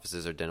doctors'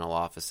 offices or dental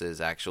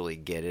offices actually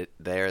get it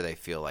there, they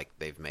feel like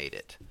they've made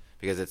it.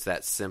 Because it's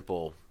that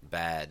simple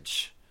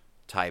badge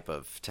type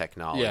of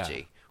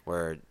technology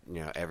where,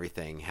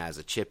 everything has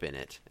a chip in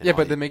it. And yeah, all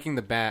but you- they're making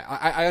the badge.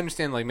 I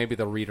understand, like, maybe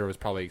the reader was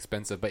probably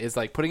expensive, but it's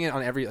like putting it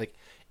on every, like,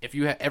 if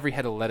you every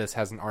head of lettuce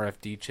has an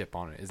RFD chip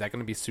on it, is that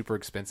going to be super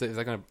expensive? Is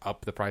that going to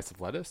up the price of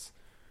lettuce?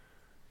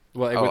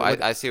 Well,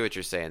 I see what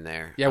you're saying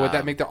there. Yeah, would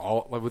that make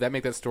would that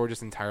make that store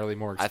just entirely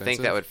more I expensive?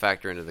 think that would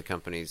factor into the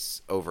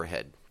company's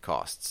overhead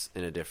costs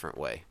in a different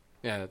way.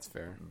 Yeah, that's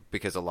fair.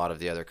 Because a lot of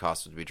the other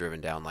costs would be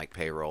driven down, like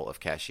payroll of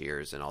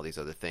cashiers and all these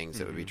other things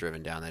that would be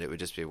driven down, that it would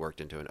just be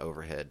worked into an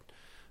overhead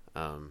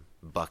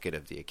bucket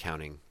of the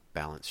accounting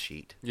balance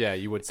sheet. Yeah,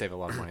 you would save a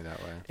lot of money that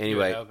way.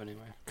 Anyway,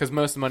 Because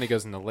most money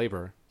goes into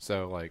labor,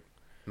 so, like...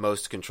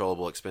 most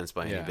controllable expense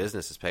by any Yeah.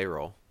 business is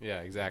payroll.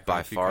 Yeah, exactly.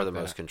 By If you far cut the that.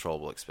 most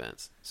controllable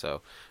expense.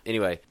 So,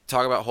 anyway,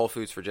 talk about Whole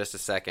Foods for just a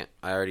second.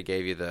 I already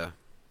gave you the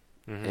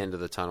end of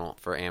the tunnel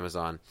for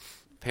Amazon.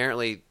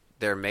 Apparently,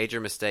 their major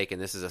mistake,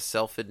 and this is a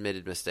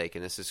self-admitted mistake,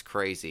 and this is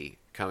crazy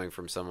coming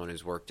from someone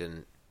who's worked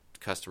in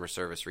customer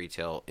service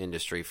retail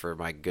industry for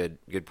my good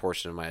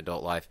portion of my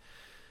adult life.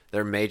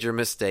 Their major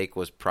mistake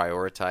was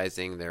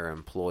prioritizing their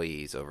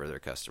employees over their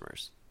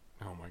customers.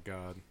 Oh, my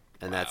God.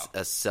 And that's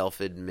a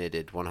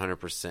self-admitted,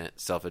 100%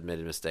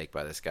 self-admitted mistake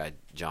by this guy,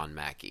 John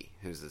Mackey,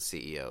 who's the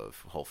CEO of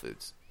Whole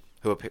Foods,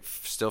 who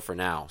still for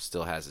now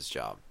still has his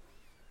job,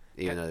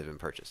 even though they've been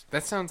purchased.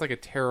 That sounds like a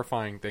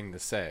terrifying thing to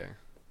say.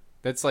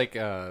 That's like...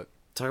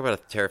 Talk about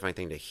a terrifying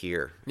thing to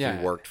hear. Yeah.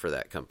 Who worked for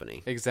that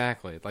company?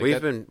 Exactly. Like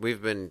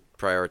we've been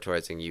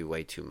prioritizing you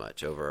way too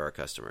much over our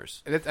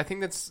customers. I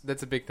think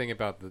that's a big thing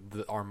about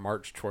our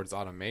march towards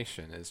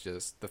automation is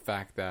just the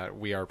fact that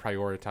we are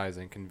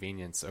prioritizing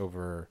convenience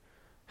over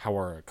how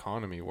our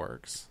economy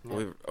works.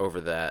 We're over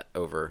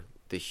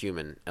the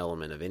human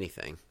element of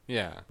anything.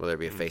 Yeah. Whether it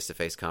be a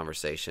face-to-face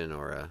conversation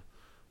or a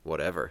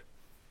whatever.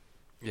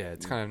 Yeah,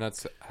 it's kind of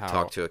nuts how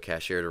Talk to a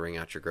cashier to ring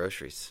out your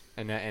groceries.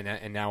 and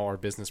now our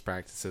business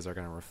practices are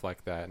going to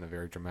reflect that in a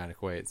very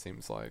dramatic way. It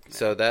seems like.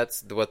 So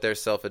that's what their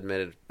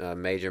self-admitted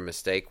major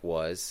mistake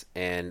was,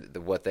 and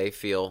what they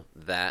feel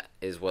that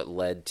is what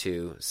led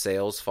to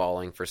sales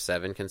falling for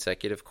 7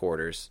 consecutive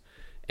quarters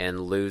and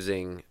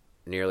losing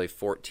nearly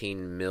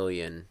 14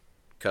 million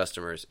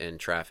customers in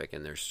traffic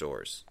in their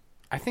stores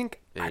I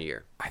think in a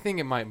year. I think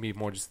it might be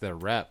more just their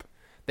rep.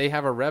 They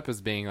have a rep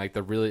as being like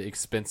the really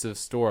expensive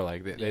store.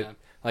 Like they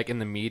like in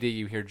the media,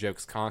 you hear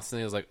jokes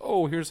constantly. It's like,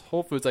 oh, here's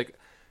Whole Foods. Like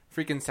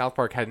freaking South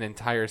Park had an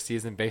entire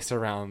season based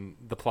around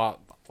the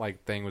plot.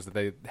 Like thing was that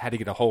they had to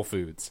get a Whole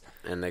Foods,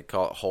 And they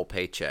call it whole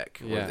paycheck.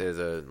 Yeah. There's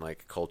a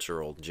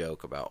cultural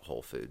joke about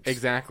Whole Foods.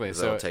 Exactly.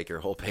 So they'll So take your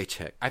whole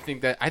paycheck. I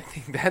think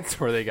that's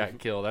where they got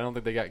killed. I don't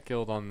think they got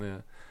killed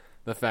on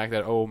the fact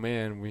that, oh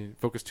man, we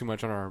focus too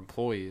much on our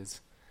employees.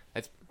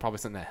 That's probably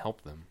something that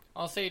helped them.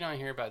 Also, you don't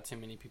hear about too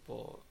many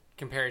people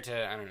compared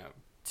to, I don't know,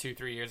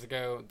 2-3 years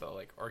ago, the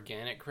like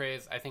organic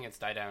craze. I think it's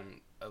died down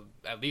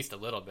at least a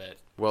little bit.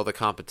 Well, the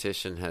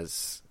competition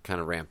has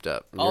kind of ramped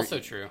up. Also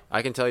true.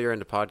 I can tell you're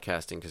into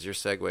podcasting because your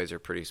segues are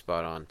pretty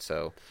spot on.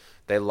 So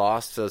they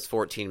lost those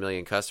 14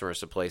 million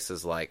customers to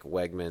places like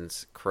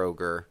Wegmans,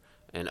 Kroger,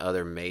 and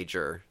other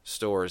major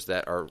stores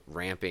that are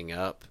ramping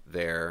up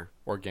their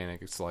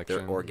Organic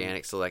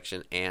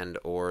selection. and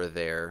or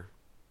their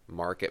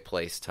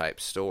marketplace type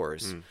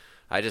stores.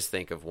 I just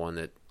think of one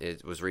that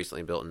was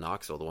recently built in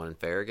Knoxville, the one in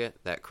Farragut,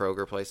 that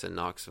Kroger place in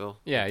Knoxville.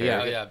 Yeah.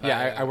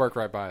 I work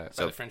right by it.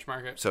 By the French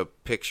Market. So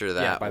picture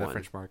that by the one.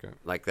 French Market.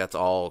 Like that's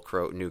all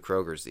new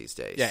Krogers these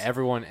days. Yeah,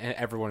 everyone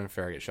in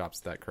Farragut shops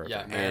at that Kroger.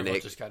 Yeah, And Maryville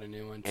it- just got a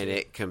new one too. and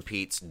it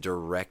competes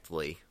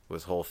directly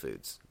with Whole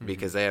Foods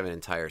because they have an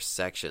entire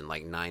section,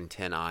 like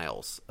 9-10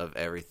 aisles of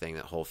everything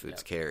that Whole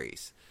Foods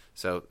carries.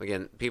 So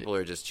again, people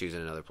are just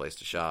choosing another place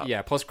to shop.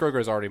 Yeah, plus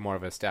Kroger is already more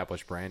of an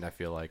established brand, I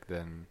feel like,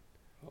 than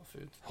Whole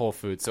Foods. Whole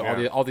Foods. So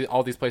Yeah.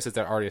 all these places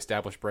that are already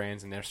established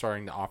brands, and they're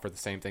starting to offer the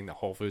same thing that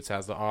Whole Foods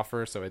has to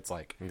offer. So it's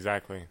like,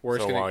 Exactly. We're so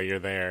just gonna- while you're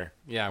there,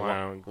 Yeah, why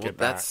well- don't Well, get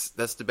that?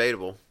 that's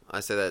debatable.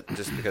 I say that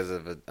just because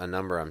of a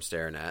number I'm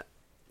staring at.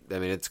 I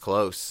mean, it's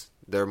close.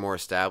 They're more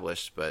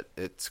established, but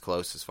it's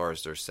close as far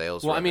as their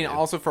sales. well, I mean, revenue.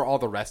 also for all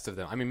the rest of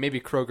them. I mean, maybe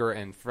Kroger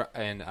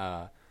and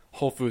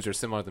Whole Foods are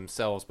similar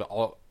themselves, but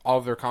all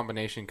of their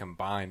combination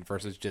combined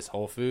versus just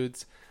Whole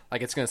Foods,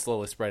 like it's going to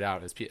slowly spread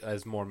out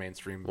as more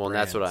mainstream. Well, and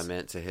that's what I brands.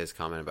 meant to his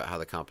comment about how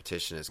the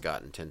competition has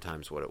gotten 10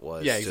 times what it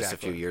was Yeah, just a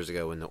exactly. few years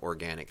ago when the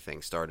organic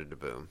thing started to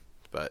boom.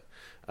 But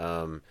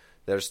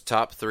there's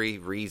top 3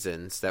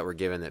 reasons that were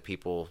given that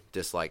people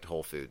disliked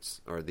Whole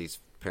Foods, or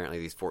apparently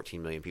these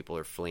 14 million people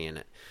are fleeing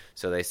it.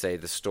 So they say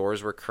the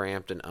stores were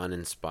cramped and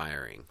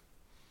uninspiring.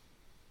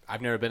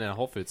 I've never been in a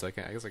Whole Foods, so I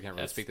guess I can't really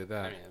That's- speak to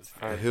that. I mean, it's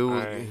fair. Who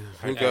I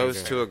goes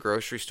agree. to a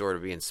grocery store to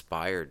be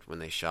inspired when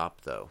they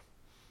shop, though?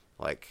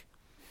 Like,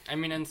 I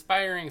mean,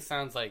 inspiring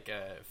sounds like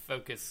a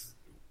focus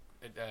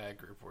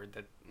group word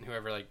that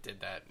whoever like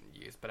did that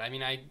used. But I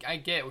mean, I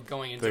get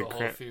going into a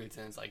Whole Foods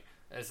and it's like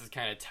this is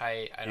kind of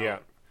tight. I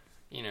don't,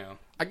 you know.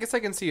 I guess I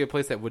can see a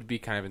place that would be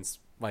kind of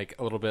like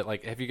a little bit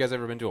like. Have you guys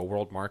ever been to a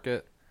World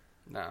Market?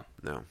 No.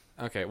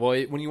 Okay, well,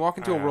 when you walk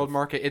into a World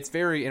Market, it's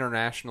very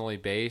internationally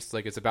based.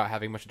 Like, it's about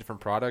having a bunch of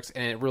different products,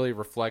 and it really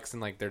reflects in,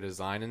 like, their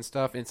design and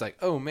stuff. And it's like,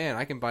 oh, man,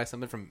 I can buy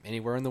something from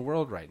anywhere in the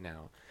world right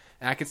now.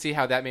 And I can see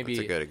how that may be...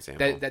 That's a good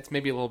example. That's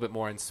maybe a little bit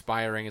more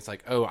inspiring. It's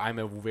like, oh, I'm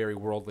a very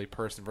worldly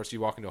person, versus you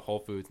walk into Whole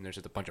Foods, and there's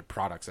just a bunch of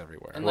products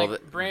everywhere. And,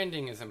 like,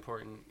 branding is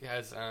important.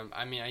 Because,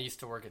 I mean, I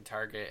used to work at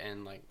Target,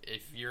 and, like,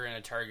 if you're in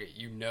a Target,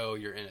 you know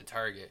you're in a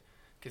Target.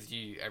 Because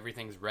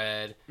everything's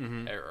red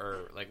or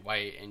like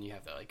white, and you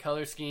have that like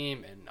color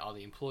scheme, and all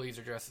the employees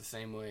are dressed the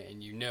same way,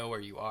 and you know where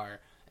you are.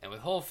 And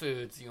with Whole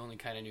Foods, you only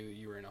kind of knew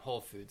you were in a Whole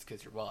Foods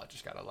because your wallet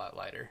just got a lot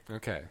lighter.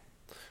 Okay.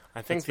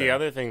 I think the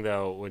other thing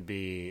though would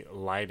be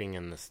lighting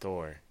in the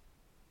store.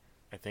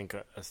 I think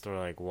a store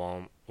like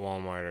Walmart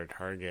or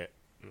Target,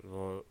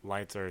 the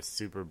lights are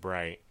super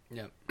bright.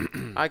 Yep.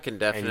 I can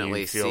definitely and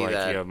you feel see like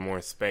that. You have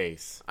more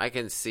space. I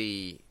can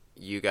see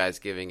you guys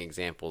giving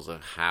examples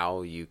of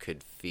how you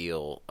could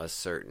feel a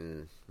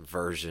certain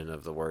version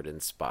of the word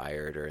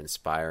inspired or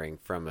inspiring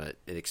from an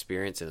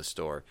experience in a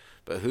store.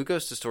 But who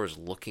goes to stores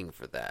looking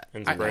for that?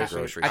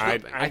 Grocery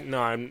shopping.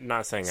 No, I'm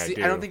not saying I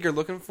do. I don't think you're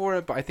looking for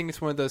it, but I think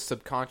it's one of those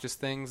subconscious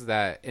things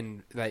that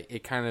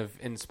it kind of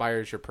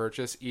inspires your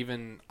purchase,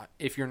 even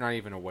if you're not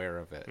even aware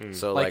of it.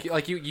 So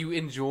like you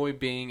enjoy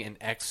being in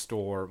X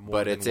store more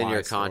but than it's in Y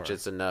your store.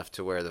 conscience enough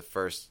to where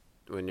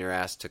when you're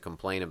asked to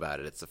complain about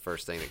it, it's the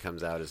first thing that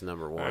comes out as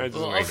number one.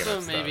 Well,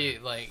 also maybe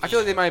like I feel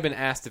like they might have been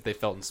asked if they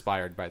felt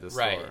inspired by the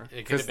right. store,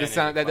 Because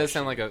that does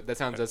sound like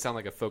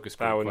a focus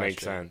group. That would question. make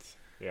sense.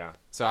 Yeah.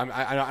 So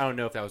I don't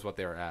know if that was what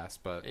they were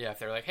asked, but yeah, if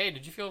they're like, "Hey,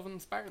 did you feel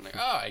inspired?" I'm like,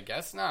 "Oh, I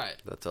guess not."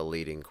 That's a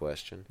leading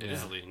question. It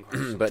is a leading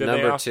question. But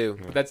number two,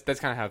 but that's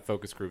kind of how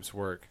focus groups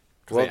work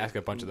because they ask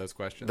a bunch of those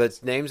questions.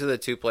 The names of the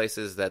two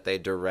places that they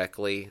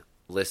directly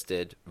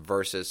listed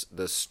versus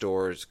the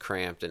store's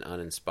cramped and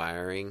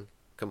uninspiring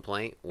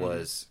complaint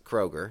was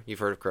Kroger. You've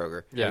heard of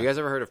Kroger. Yeah. Have you guys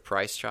ever heard of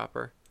Price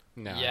Chopper?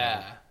 No.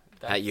 Yeah.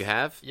 You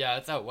have? Yeah,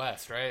 it's out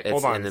west, right?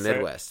 It's in the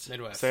Midwest.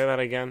 Say that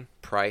again.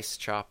 Price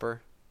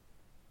Chopper.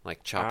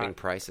 Like chopping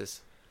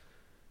prices.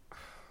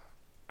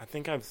 I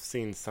think I've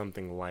seen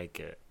something like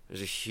it.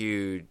 There's a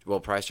huge... Well,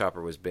 Price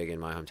Chopper was big in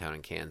my hometown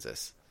in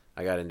Kansas.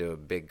 I got into a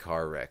big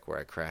car wreck where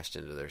I crashed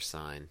into their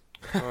sign.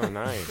 Oh,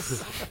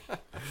 nice.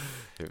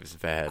 It was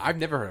bad. I've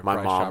never heard of my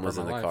Price mom Chopper was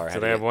in the my car. life. So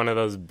they have one of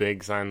those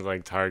big signs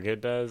like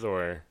Target does,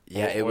 or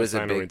yeah, it was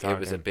a big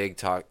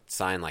talking?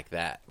 sign like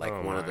that, like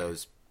Oh, one of my.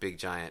 those big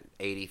giant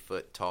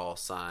 80-foot tall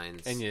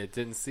signs. And you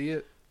didn't see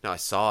it? No, I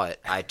saw it.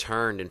 I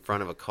turned in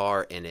front of a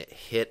car and it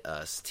hit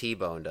us,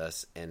 T-boned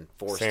us, and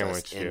forced us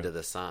Sandwiched you. into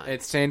the sign.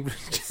 It's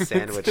sandwiched. It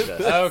sandwiched us.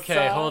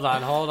 Okay, hold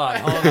on.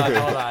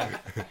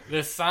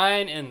 The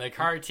sign and the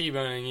car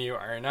T-boning you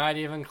are not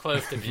even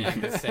close to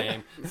being the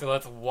same. So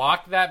let's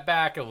walk that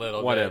back a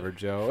little Whatever, bit.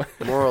 Joe.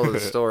 Moral of the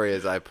story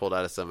is I pulled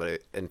out of somebody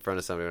in front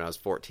of somebody when I was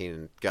 14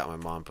 and got my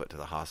mom put to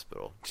the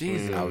hospital.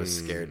 Jesus. I was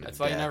scared to That's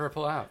death. why you never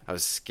pull out. I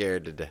was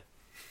scared to death.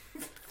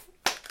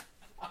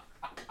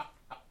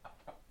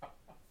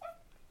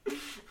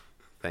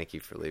 Thank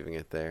you for leaving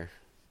it there.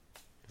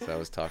 Because I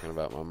was talking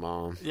about my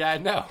mom. Yeah, I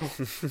know.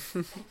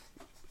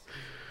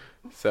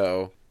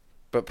 So,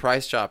 but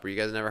Price Chopper, you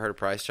guys never heard of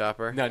Price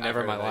Chopper? No,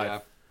 never in my heard of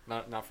life.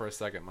 that, Not for a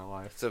second in my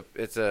life.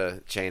 It's a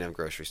chain of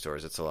grocery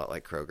stores. It's a lot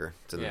like Kroger.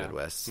 It's in the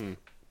Midwest.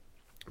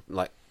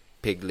 Like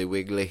Piggly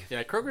Wiggly.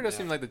 Yeah, Kroger does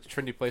seem like the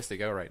trendy place to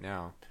go right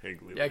now.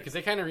 Yeah, because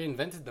they kind of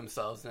reinvented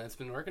themselves, and it's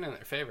been working in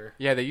their favor.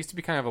 Yeah, they used to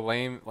be kind of a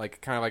lame,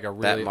 like kind of like a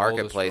really That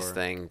marketplace store.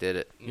 thing did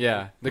it.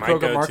 Yeah, the My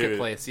Kroger go-to-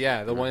 Marketplace.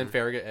 Yeah, the one in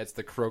Farragut. It's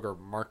the Kroger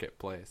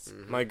Marketplace.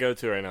 My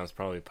go-to right now is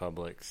probably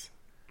Publix,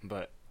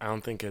 but I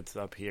don't think it's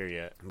up here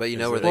yet. But you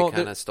know Is where it? they Well,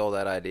 kind of stole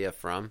that idea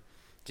from?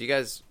 Do you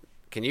guys...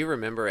 Can you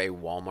remember a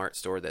Walmart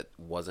store that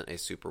wasn't a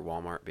super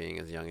Walmart being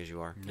as young as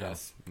you are? No,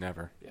 Yes.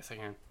 never. Yes, I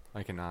can.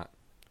 I cannot.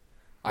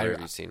 Or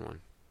have you seen one?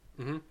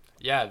 Mm-hmm.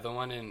 Yeah, the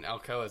one in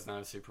Alcoa is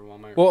not a super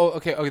Walmart. Well,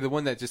 okay, the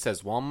one that just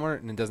says Walmart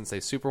and it doesn't say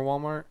Super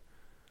Walmart.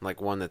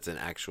 Like one that's an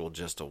actual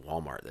just a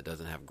Walmart that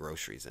doesn't have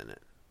groceries in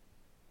it.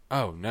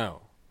 Oh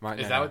no,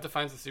 is that what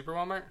defines a super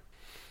Walmart?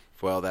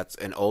 Well, that's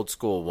an old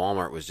school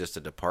Walmart was just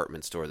a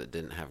department store that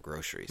didn't have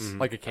groceries.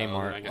 like a I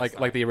Kmart, guess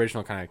like the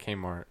original kind of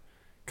Kmart,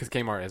 because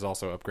Kmart is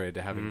also upgraded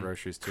to having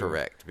groceries too.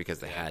 Correct, because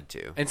they had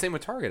to. And same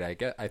with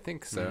Target, I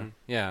think so.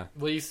 Yeah.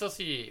 Well, you still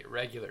see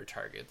regular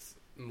Targets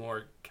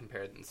more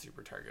compared than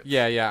super Targets.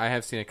 Yeah, I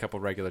have seen a couple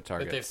regular But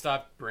Targets. they've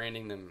stopped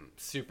branding them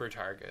super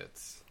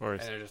Targets, Or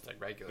and is- they're just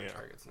like regular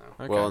Targets now.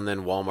 Okay. Well, and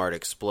then Walmart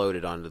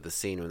exploded onto the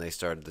scene when they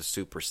started the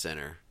super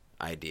center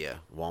idea,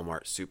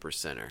 Walmart Super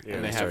Center. Yeah.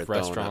 And they have started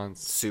throwing up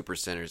restaurants. super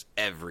centers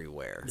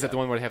everywhere. Is that the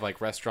one where they have like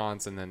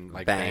restaurants and then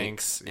like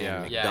banks? and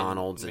Yeah.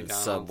 McDonald's, and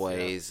McDonald's,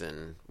 Subways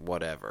and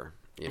whatever.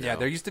 You know, Yeah,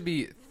 there used to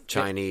be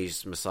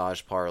Chinese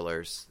massage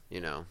parlors.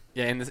 You know,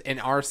 Yeah, in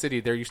our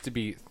city there used to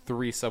be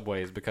 3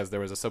 Subways because there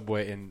was a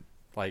Subway in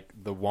like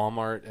the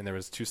Walmart, and there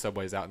was 2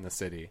 Subways out in the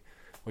city,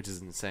 which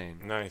is insane.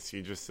 Nice.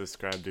 You just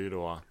described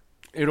Ottawa.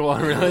 Ottawa,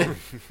 really?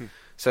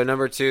 So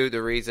number 2,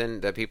 the reason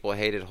that people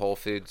hated Whole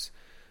Foods,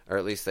 or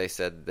at least they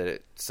said that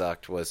it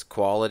sucked, was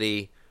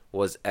quality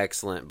was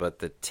excellent, but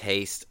the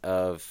taste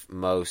of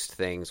most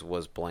things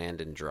was bland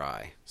and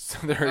dry. So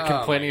they're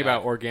complaining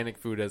about organic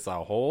food as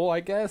a whole, I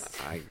guess?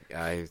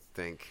 I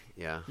think,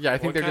 yeah. Yeah, I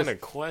think What they're kind just...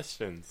 of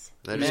questions?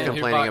 They're just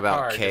complaining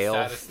about kale.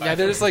 Yeah,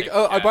 they're just like,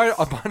 oh, I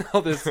bought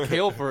all this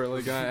kale for it.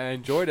 Like, I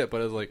enjoyed it,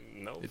 but it was like,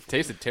 Nope. it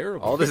tasted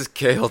terrible. All this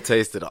kale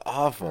tasted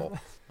awful.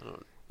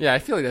 Yeah, I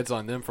feel like that's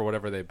on them for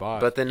whatever they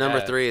bought. But then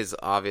number 3 is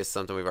obvious,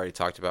 something we've already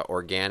talked about.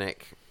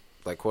 Organic,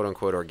 like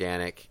quote-unquote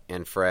organic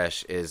and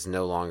fresh, is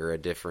no longer a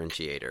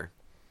differentiator.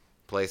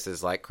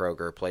 Places like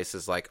Kroger,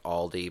 places like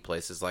Aldi,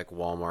 places like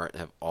Walmart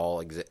have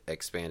all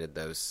expanded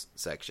those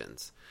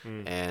sections.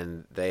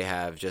 And they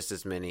have just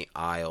as many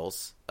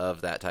aisles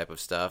of that type of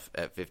stuff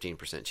at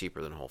 15%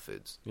 cheaper than Whole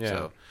Foods. Yeah.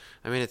 So,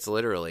 I mean, it's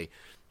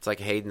like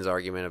Hayden's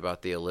argument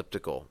about the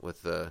elliptical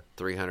with the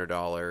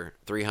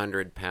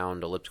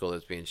 $300-pound elliptical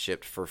that's being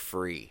shipped for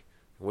free.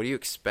 What do you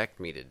expect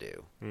me to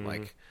do?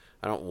 Like,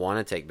 I don't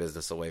want to take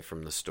business away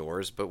from the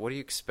stores, but what do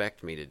you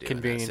expect me to do?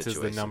 Convenience in that is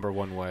the situation? number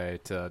one way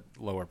to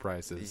lower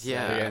prices.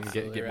 Yeah, and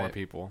get more right.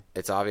 people.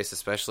 It's obvious,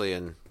 especially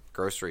in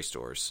grocery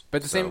stores. But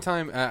at the same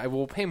time,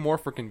 we'll pay more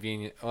for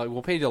convenience.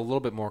 We'll pay a little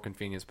bit more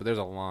convenience, but there's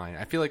a line.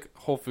 I feel like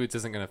Whole Foods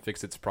isn't going to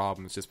fix its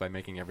problems just by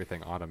making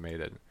everything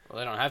automated. Well,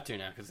 they don't have to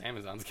now because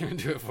Amazon's going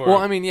to do it for Well,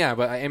 them. I mean, yeah,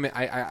 but I feel like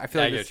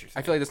I get what you're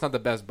I feel like that's not the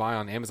best buy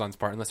on Amazon's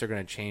part unless they're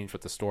going to change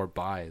what the store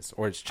buys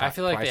or it's. I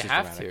feel like they prices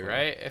have to,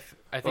 dramatically. right?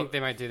 I think they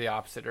might do the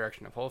opposite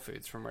direction of Whole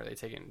Foods, from where they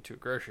take it into a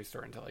grocery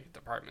store into like a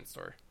department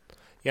store.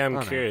 Yeah, I'm I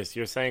don't know. curious.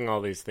 You're saying all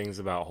these things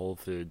about Whole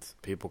Foods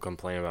people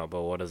complain about,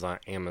 but what does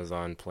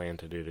Amazon plan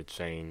to do to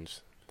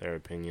change their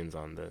opinions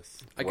on this?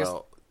 I guess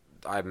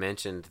I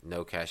mentioned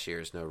no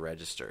cashiers, no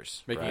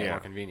registers. making right? it Yeah. more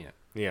convenient.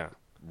 Yeah.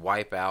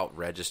 Wipe out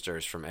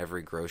registers from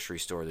every grocery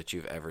store that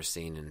you've ever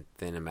seen, and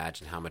then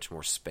imagine how much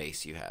more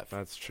space you have.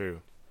 That's true.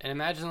 And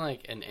imagine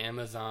like an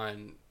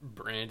Amazon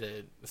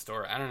branded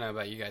store. I don't know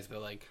about you guys,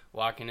 but like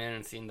walking in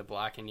and seeing the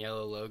black and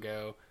yellow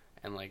logo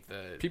and like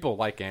the People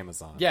like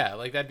Amazon. yeah,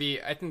 like I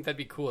think that'd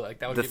be cool. Like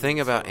that would The give thing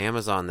me about some-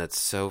 Amazon that's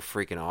so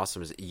freaking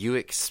awesome is you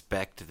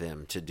expect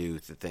them to do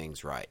the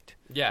things right.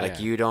 Yeah. Like, Yeah.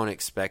 you don't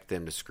expect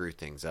them to screw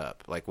things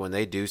up. Like, when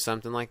they do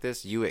something like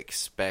this, you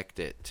expect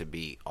it to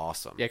be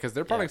awesome. Yeah, because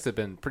their products have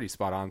been pretty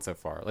spot on so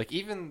far. Like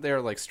even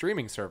their like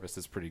streaming service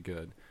is pretty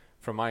good,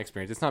 from my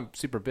experience. It's not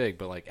super big,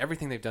 but like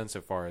everything they've done so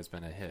far has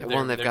been a hit. Well,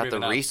 and they've they're got the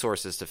moving up.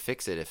 resources to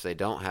fix it if they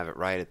don't have it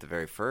right at the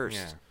very first.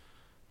 Yeah.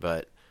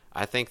 But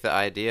I think the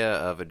idea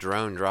of a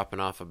drone dropping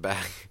off a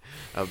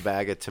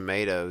bag of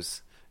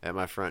tomatoes at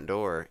my front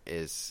door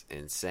is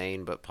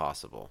insane but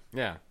possible.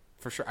 Yeah,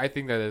 for sure. I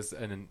think that is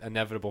an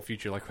inevitable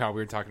future, like how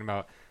we were talking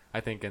about. I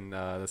think in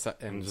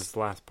And just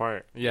last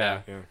part.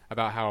 yeah, Yeah.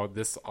 about how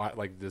this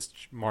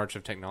march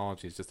of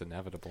technology is just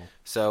inevitable.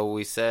 So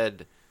we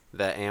said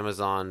that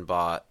Amazon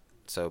bought,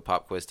 so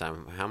pop quiz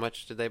time, how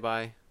much did they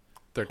buy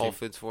 13, Whole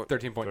Foods for?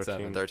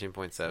 13.7.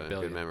 13.7. Billion.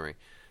 Good memory.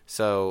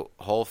 So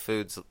Whole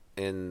Foods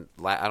I don't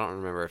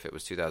remember if it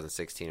was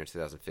 2016 or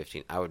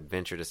 2015. I would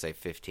venture to say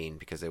 15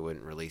 because they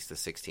wouldn't release the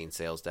 16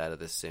 sales data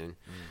this soon.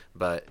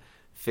 But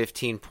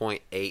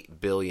 $15.8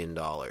 billion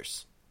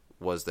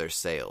was their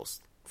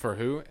sales For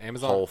who?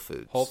 Amazon? Whole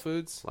Foods. Whole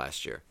Foods?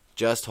 last year.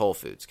 Just Whole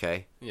Foods,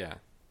 okay? Yeah.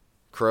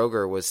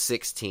 Kroger was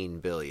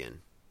 $16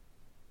 billion.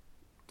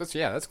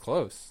 That's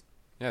close.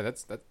 Yeah,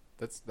 that's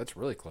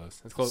really close.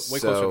 That's close. Way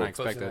So- closer than I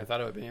Closer than I expected.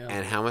 thought it would be. Yeah.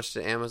 And how much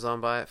did Amazon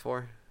buy it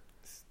for?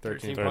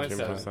 13.7.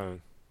 13%.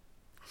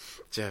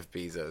 Jeff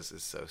Bezos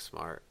is so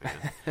smart.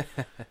 Man.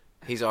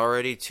 He's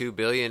already $2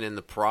 billion in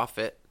the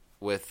profit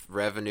with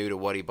revenue to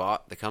what he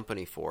bought the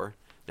company for.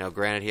 Now,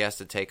 granted, he has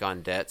to take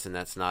on debts, and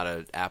that's not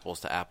a apples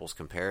to apples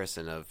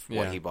comparison of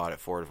what Yeah. he bought it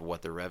for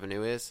what the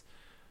revenue is.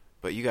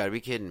 But you got to be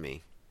kidding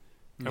me.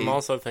 I'm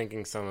also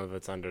thinking some of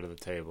it's under the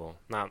table.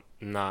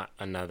 Not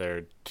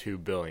another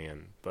 $2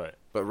 billion, but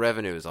But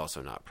revenue is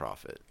also not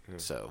profit,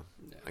 so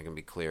I can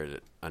be clear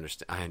that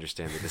I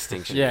understand the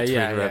distinction Yeah, between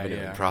yeah, revenue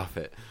yeah. and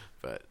profit.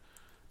 But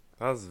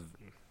that was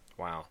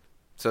wow.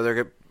 so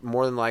they're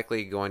more than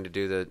likely going to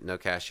do the no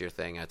cashier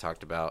thing I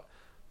talked about.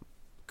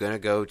 Going to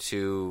go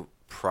to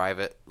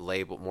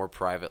more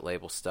private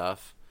label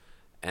stuff,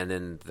 and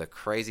then the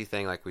crazy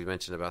thing, like we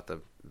mentioned about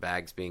the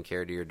bags being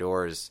carried to your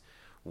door, is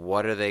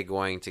what are they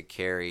going to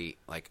carry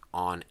like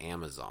on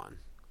Amazon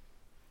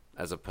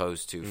as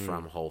opposed to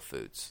from Whole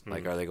Foods?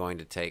 Like, are they going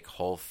to take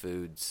Whole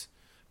Foods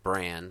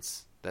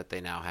brands that they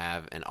now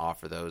have and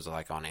offer those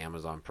like on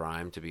Amazon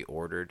Prime to be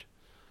ordered?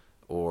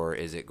 Or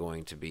is it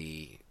going to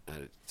be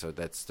So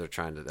they're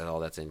trying to all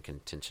that's in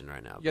contention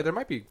right now. Yeah, there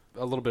might be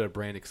a little bit of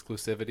brand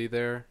exclusivity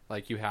there.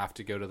 Like you have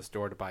to go to the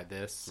store to buy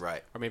this,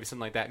 right? Or maybe something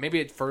like that. Maybe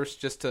at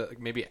first just to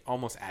maybe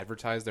almost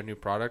advertise their new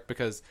product,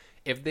 because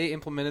if they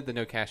implemented the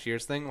no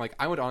cashiers thing, like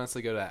I would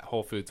honestly go to that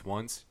Whole Foods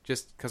once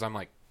just because I'm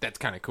like that's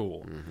kind of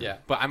cool. Mm-hmm. Yeah,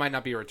 but I might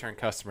not be a return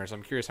customer, so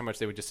I'm curious how much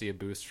they would just see a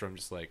boost from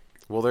just like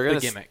the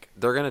gimmick.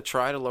 They're gonna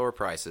try to lower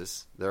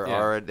prices.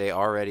 They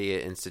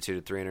already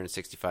instituted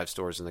 365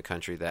 stores in the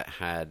country that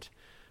had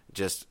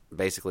just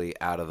basically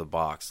out of the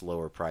box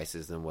lower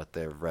prices than what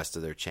the rest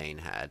of their chain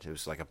had. It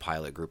was like a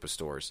pilot group of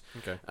stores.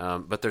 Okay.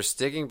 But they're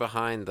sticking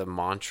behind the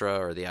mantra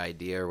or the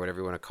idea or whatever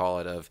you want to call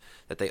it of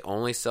that they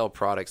only sell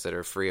products that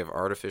are free of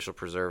artificial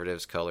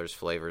preservatives, colors,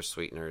 flavors,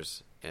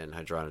 sweeteners, and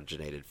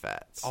hydrogenated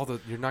fats.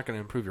 You're not going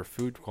to improve your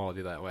food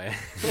quality that way.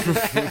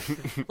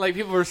 Like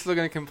people are still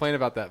going to complain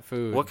about that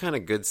food. What kind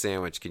of good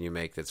sandwich can you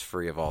make that's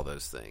free of all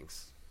those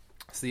things?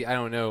 See, I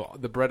don't know.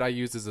 The bread I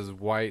use is as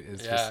white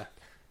as just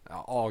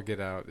all get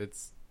out.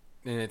 It's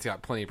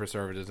got plenty of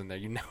preservatives in there.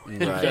 You know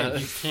it. Right.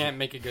 You can't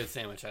make a good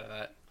sandwich out of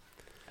that.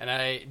 And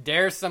I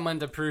dare someone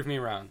to prove me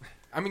wrong.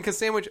 I mean, because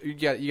sandwich, you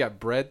got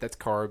bread, that's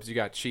carbs. You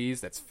got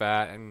cheese, that's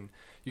fat, and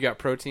you got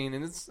protein.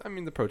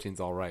 And the protein's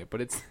all right,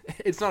 but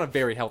it's not a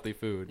very healthy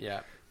food.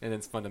 Yeah. And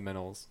it's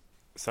fundamentals.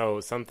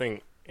 So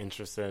something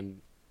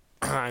interested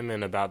I'm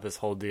in about this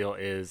whole deal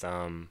is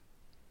I've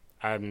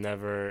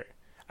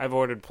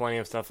ordered plenty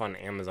of stuff on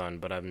Amazon,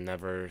 but I've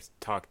never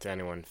talked to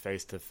anyone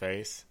face to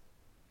face,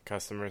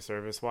 customer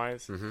service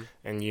wise. Mm-hmm.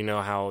 And you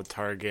know how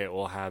Target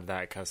will have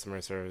that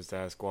customer service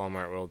desk,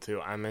 Walmart will too.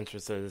 I'm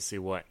interested to see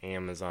what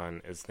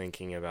Amazon is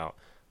thinking about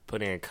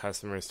putting a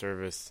customer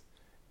service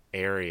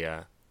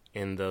area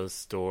in those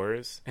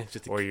stores,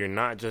 where you're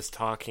not just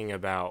talking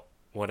about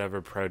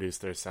whatever produce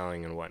they're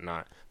selling and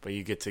whatnot, but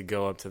you get to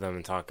go up to them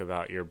and talk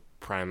about your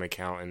Prime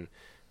account and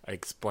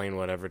explain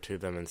whatever to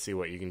them and see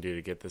what you can do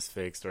to get this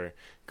fixed, or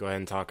go ahead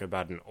and talk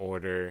about an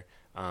order.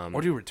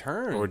 Or do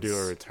returns. Or do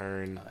a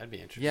return. Oh, that'd be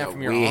interesting. Yeah,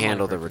 from your We online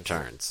handle the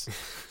purchases.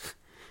 returns.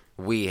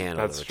 We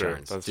handle That's the true.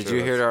 returns. That's Did true.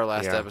 you hear our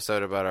last Yeah.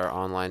 episode about our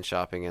online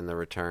shopping and the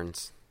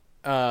returns?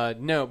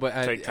 No, but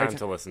Take time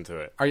to listen to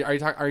it. Are you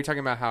talking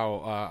about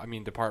how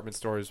department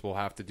stores will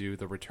have to do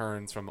the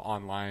returns from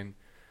online?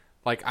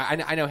 Like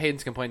I know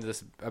Hayden's complained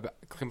Yes, about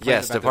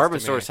department this to me.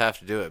 stores have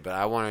to do it, but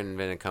I want to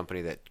invent a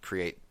company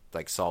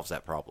that solves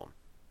that problem.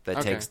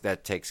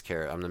 That takes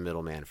care. I'm the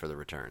middleman for the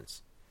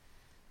returns.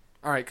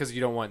 All right, because you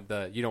don't want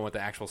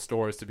the actual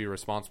stores to be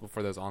responsible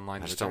for those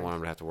online. I just returns. don't want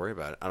them to have to worry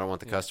about it. I don't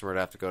want the customer to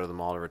have to go to the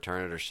mall to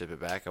return it or ship it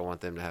back. I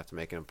want them to have to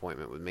make an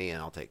appointment with me,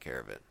 and I'll take care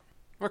of it.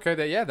 Okay,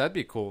 that'd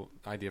be a cool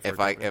idea. For If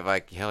I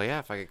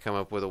could come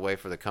up with a way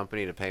for the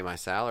company to pay my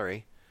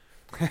salary.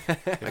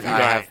 Like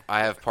I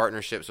have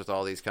partnerships with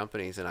all these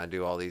companies, and I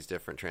do all these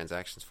different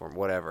transactions for them.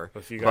 Whatever.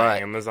 If you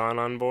got Amazon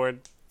on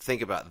board,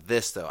 think about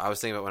this though. I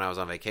was thinking about when I was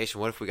on vacation.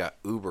 What if we got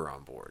Uber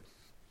on board?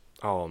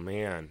 oh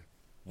man.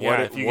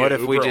 What if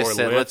we just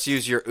said, Lyft, let's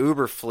use your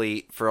Uber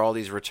fleet for all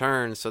these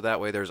returns, so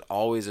that way there's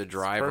always a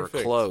driver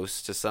perfect.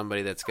 close to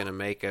somebody that's going to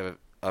make a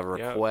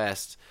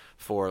request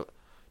for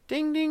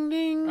ding, ding,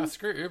 ding. Oh,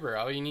 screw Uber.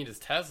 All you need is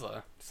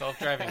Tesla.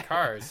 Self-driving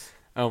cars.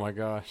 Oh my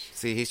gosh.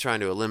 See, he's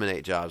trying to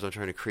eliminate jobs. I'm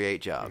trying to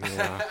create jobs.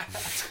 Yeah.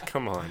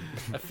 Come on.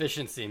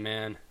 Efficiency,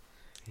 man.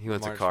 He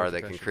wants a March car with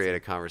that can efficiency. create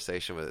a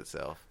conversation with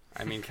itself.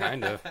 I mean,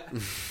 kind of.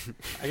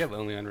 I get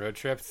lonely on road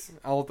trips.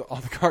 All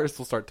the cars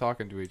will start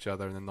talking to each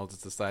other, and then they'll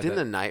just decide. Didn't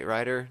that, the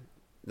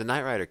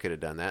Knight Rider could have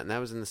done that, and that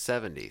was in the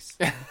 70s.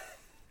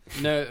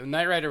 No,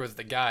 Knight Rider was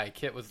the guy.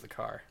 Kit was the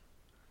car.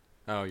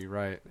 Oh, you're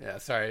right. Yeah,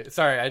 sorry.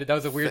 That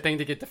was a weird thing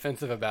to get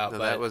defensive about. No,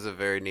 but that was a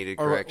very needed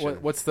Or correction.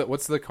 what's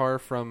the car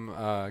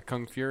from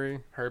Kung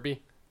Fury?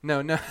 Herbie.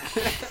 No.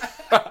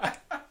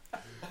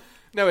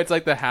 No, it's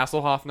like the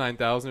Hasselhoff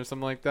 9000 or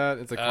something like that.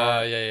 It's a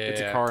car. It's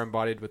a car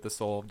embodied with the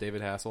soul of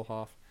David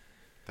Hasselhoff.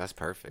 That's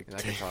perfect. I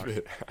can talk.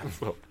 David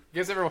You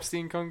guys ever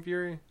seen Kung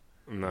Fury?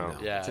 No.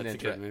 Yeah, It's it's, an a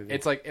good movie.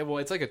 It's like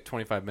a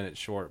 25-minute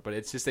short, but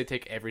it's just they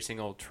take every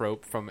single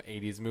trope from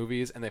 80s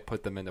movies and they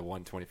put them into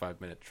one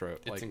 25-minute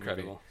trope. It's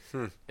incredible.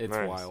 It's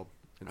Nice. wild.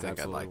 It's I think I'd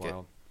absolutely like it.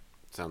 wild.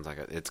 Sounds like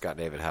it's got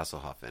David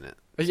Hasselhoff in it.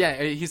 But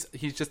yeah, he's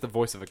just the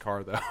voice of a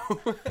car though.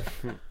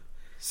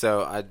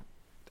 So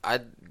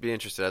I'd be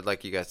interested. I'd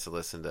like you guys to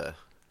listen to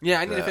Yeah,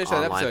 I need to the finish that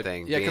online episode.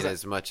 thing. Yeah, being because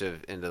as much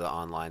into the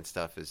online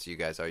stuff as you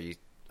guys are.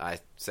 I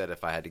said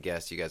if I had to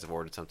guess, you guys have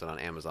ordered something on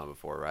Amazon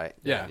before, right?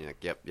 Yeah. You're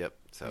like, yep.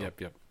 So yep,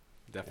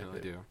 definitely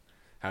Yep. do.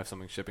 Have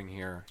something shipping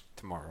here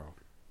tomorrow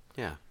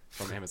yeah.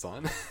 from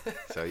Amazon.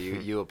 So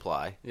you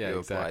apply. Yeah, you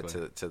exactly.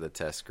 apply to the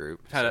test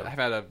group. I've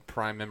had a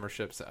Prime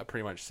memberships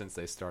pretty much since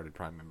they started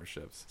Prime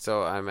memberships.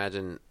 So I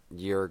imagine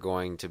you're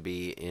going to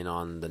be in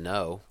on the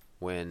know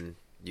when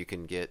you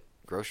can get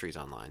groceries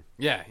online.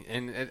 Yeah,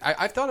 and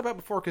I've thought about it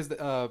before because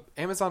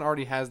Amazon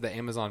already has the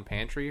Amazon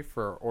Pantry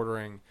for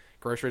ordering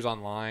groceries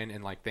online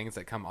and like things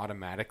that come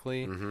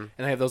automatically, and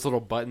they have those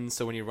little buttons.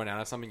 So when you run out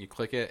of something, you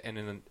click it, and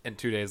then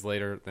 2 days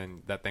later,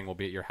 then that thing will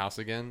be at your house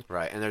again.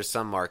 Right, and there's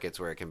some markets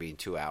where it can be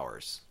 2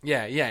 hours.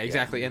 Yeah,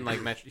 exactly. In like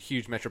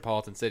huge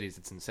metropolitan cities,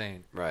 it's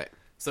insane. Right.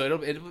 So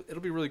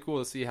it'll be really cool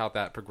to see how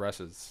that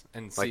progresses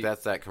and see. Like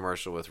that's that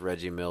commercial with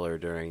Reggie Miller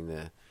during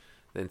the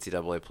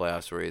NCAA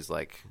playoffs where he's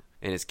like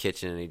in his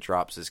kitchen and he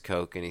drops his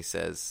Coke and he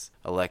says,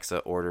 "Alexa,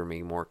 order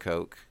me more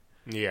Coke."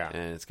 Yeah.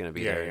 And it's going to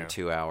be there in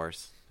 2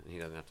 hours. And he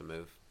doesn't have to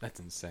move. That's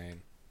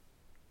insane.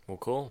 Well,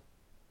 cool.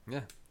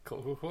 Yeah.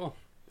 Cool.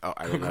 Oh,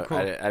 I didn't know.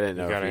 I didn't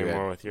know. You got if any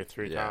more with your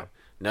 3 top?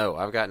 No,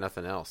 I've got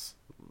nothing else.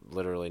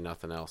 Literally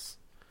nothing else.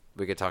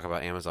 We could talk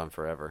about Amazon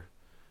forever,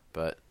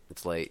 but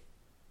it's late.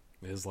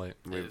 It is late.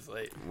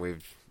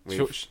 We've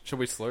should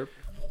we slurp?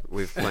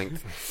 We've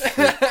cranked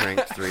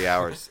 3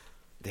 hours.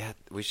 Yeah,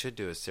 we should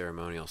do a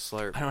ceremonial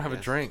slurp. I don't have a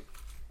drink.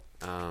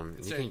 You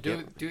So can do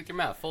it with your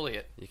mouth, folie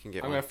it. You can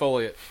get I'm one. gonna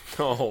folie it.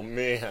 Oh,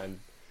 man.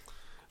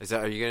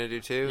 Are you gonna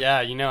do two?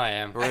 Yeah, you know I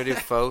am. We're gonna do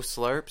faux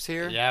slurps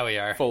here. Yeah, we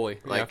are. Foley,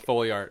 Like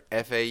Foley art.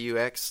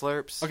 FAUX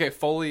slurps. Okay,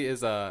 Foley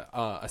is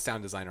a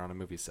sound designer on a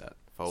movie set.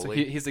 Foley? So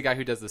he's the guy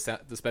who does the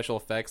special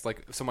effects,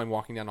 like someone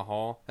walking down a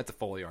hall. That's a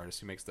Foley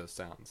artist who makes those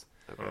sounds.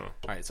 Okay. All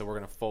right, so we're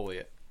gonna Foley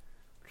it.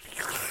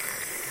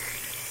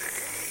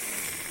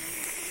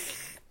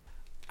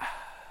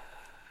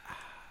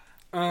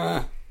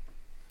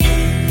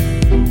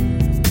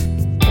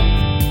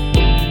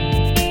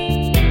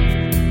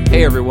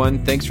 Hey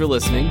everyone, thanks for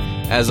listening.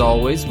 As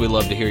always, we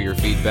love to hear your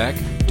feedback.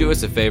 Do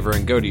us a favor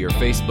and go to your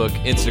Facebook,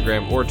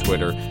 Instagram, or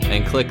Twitter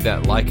and click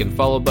that like and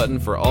follow button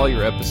for all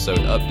your episode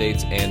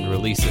updates and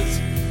releases.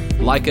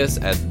 Like us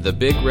at The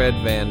Big Red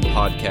Van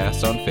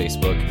Podcast on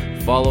Facebook.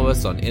 Follow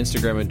us on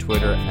Instagram and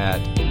Twitter at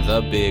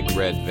The Big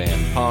Red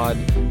Van Pod.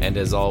 And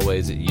as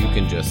always, you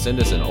can just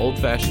send us an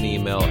old-fashioned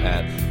email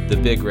at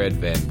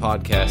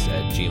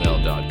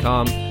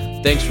thebigredvanpodcast@gmail.com.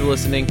 Thanks for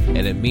listening,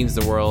 and it means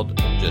the world.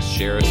 Just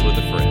share us with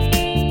a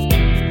friend.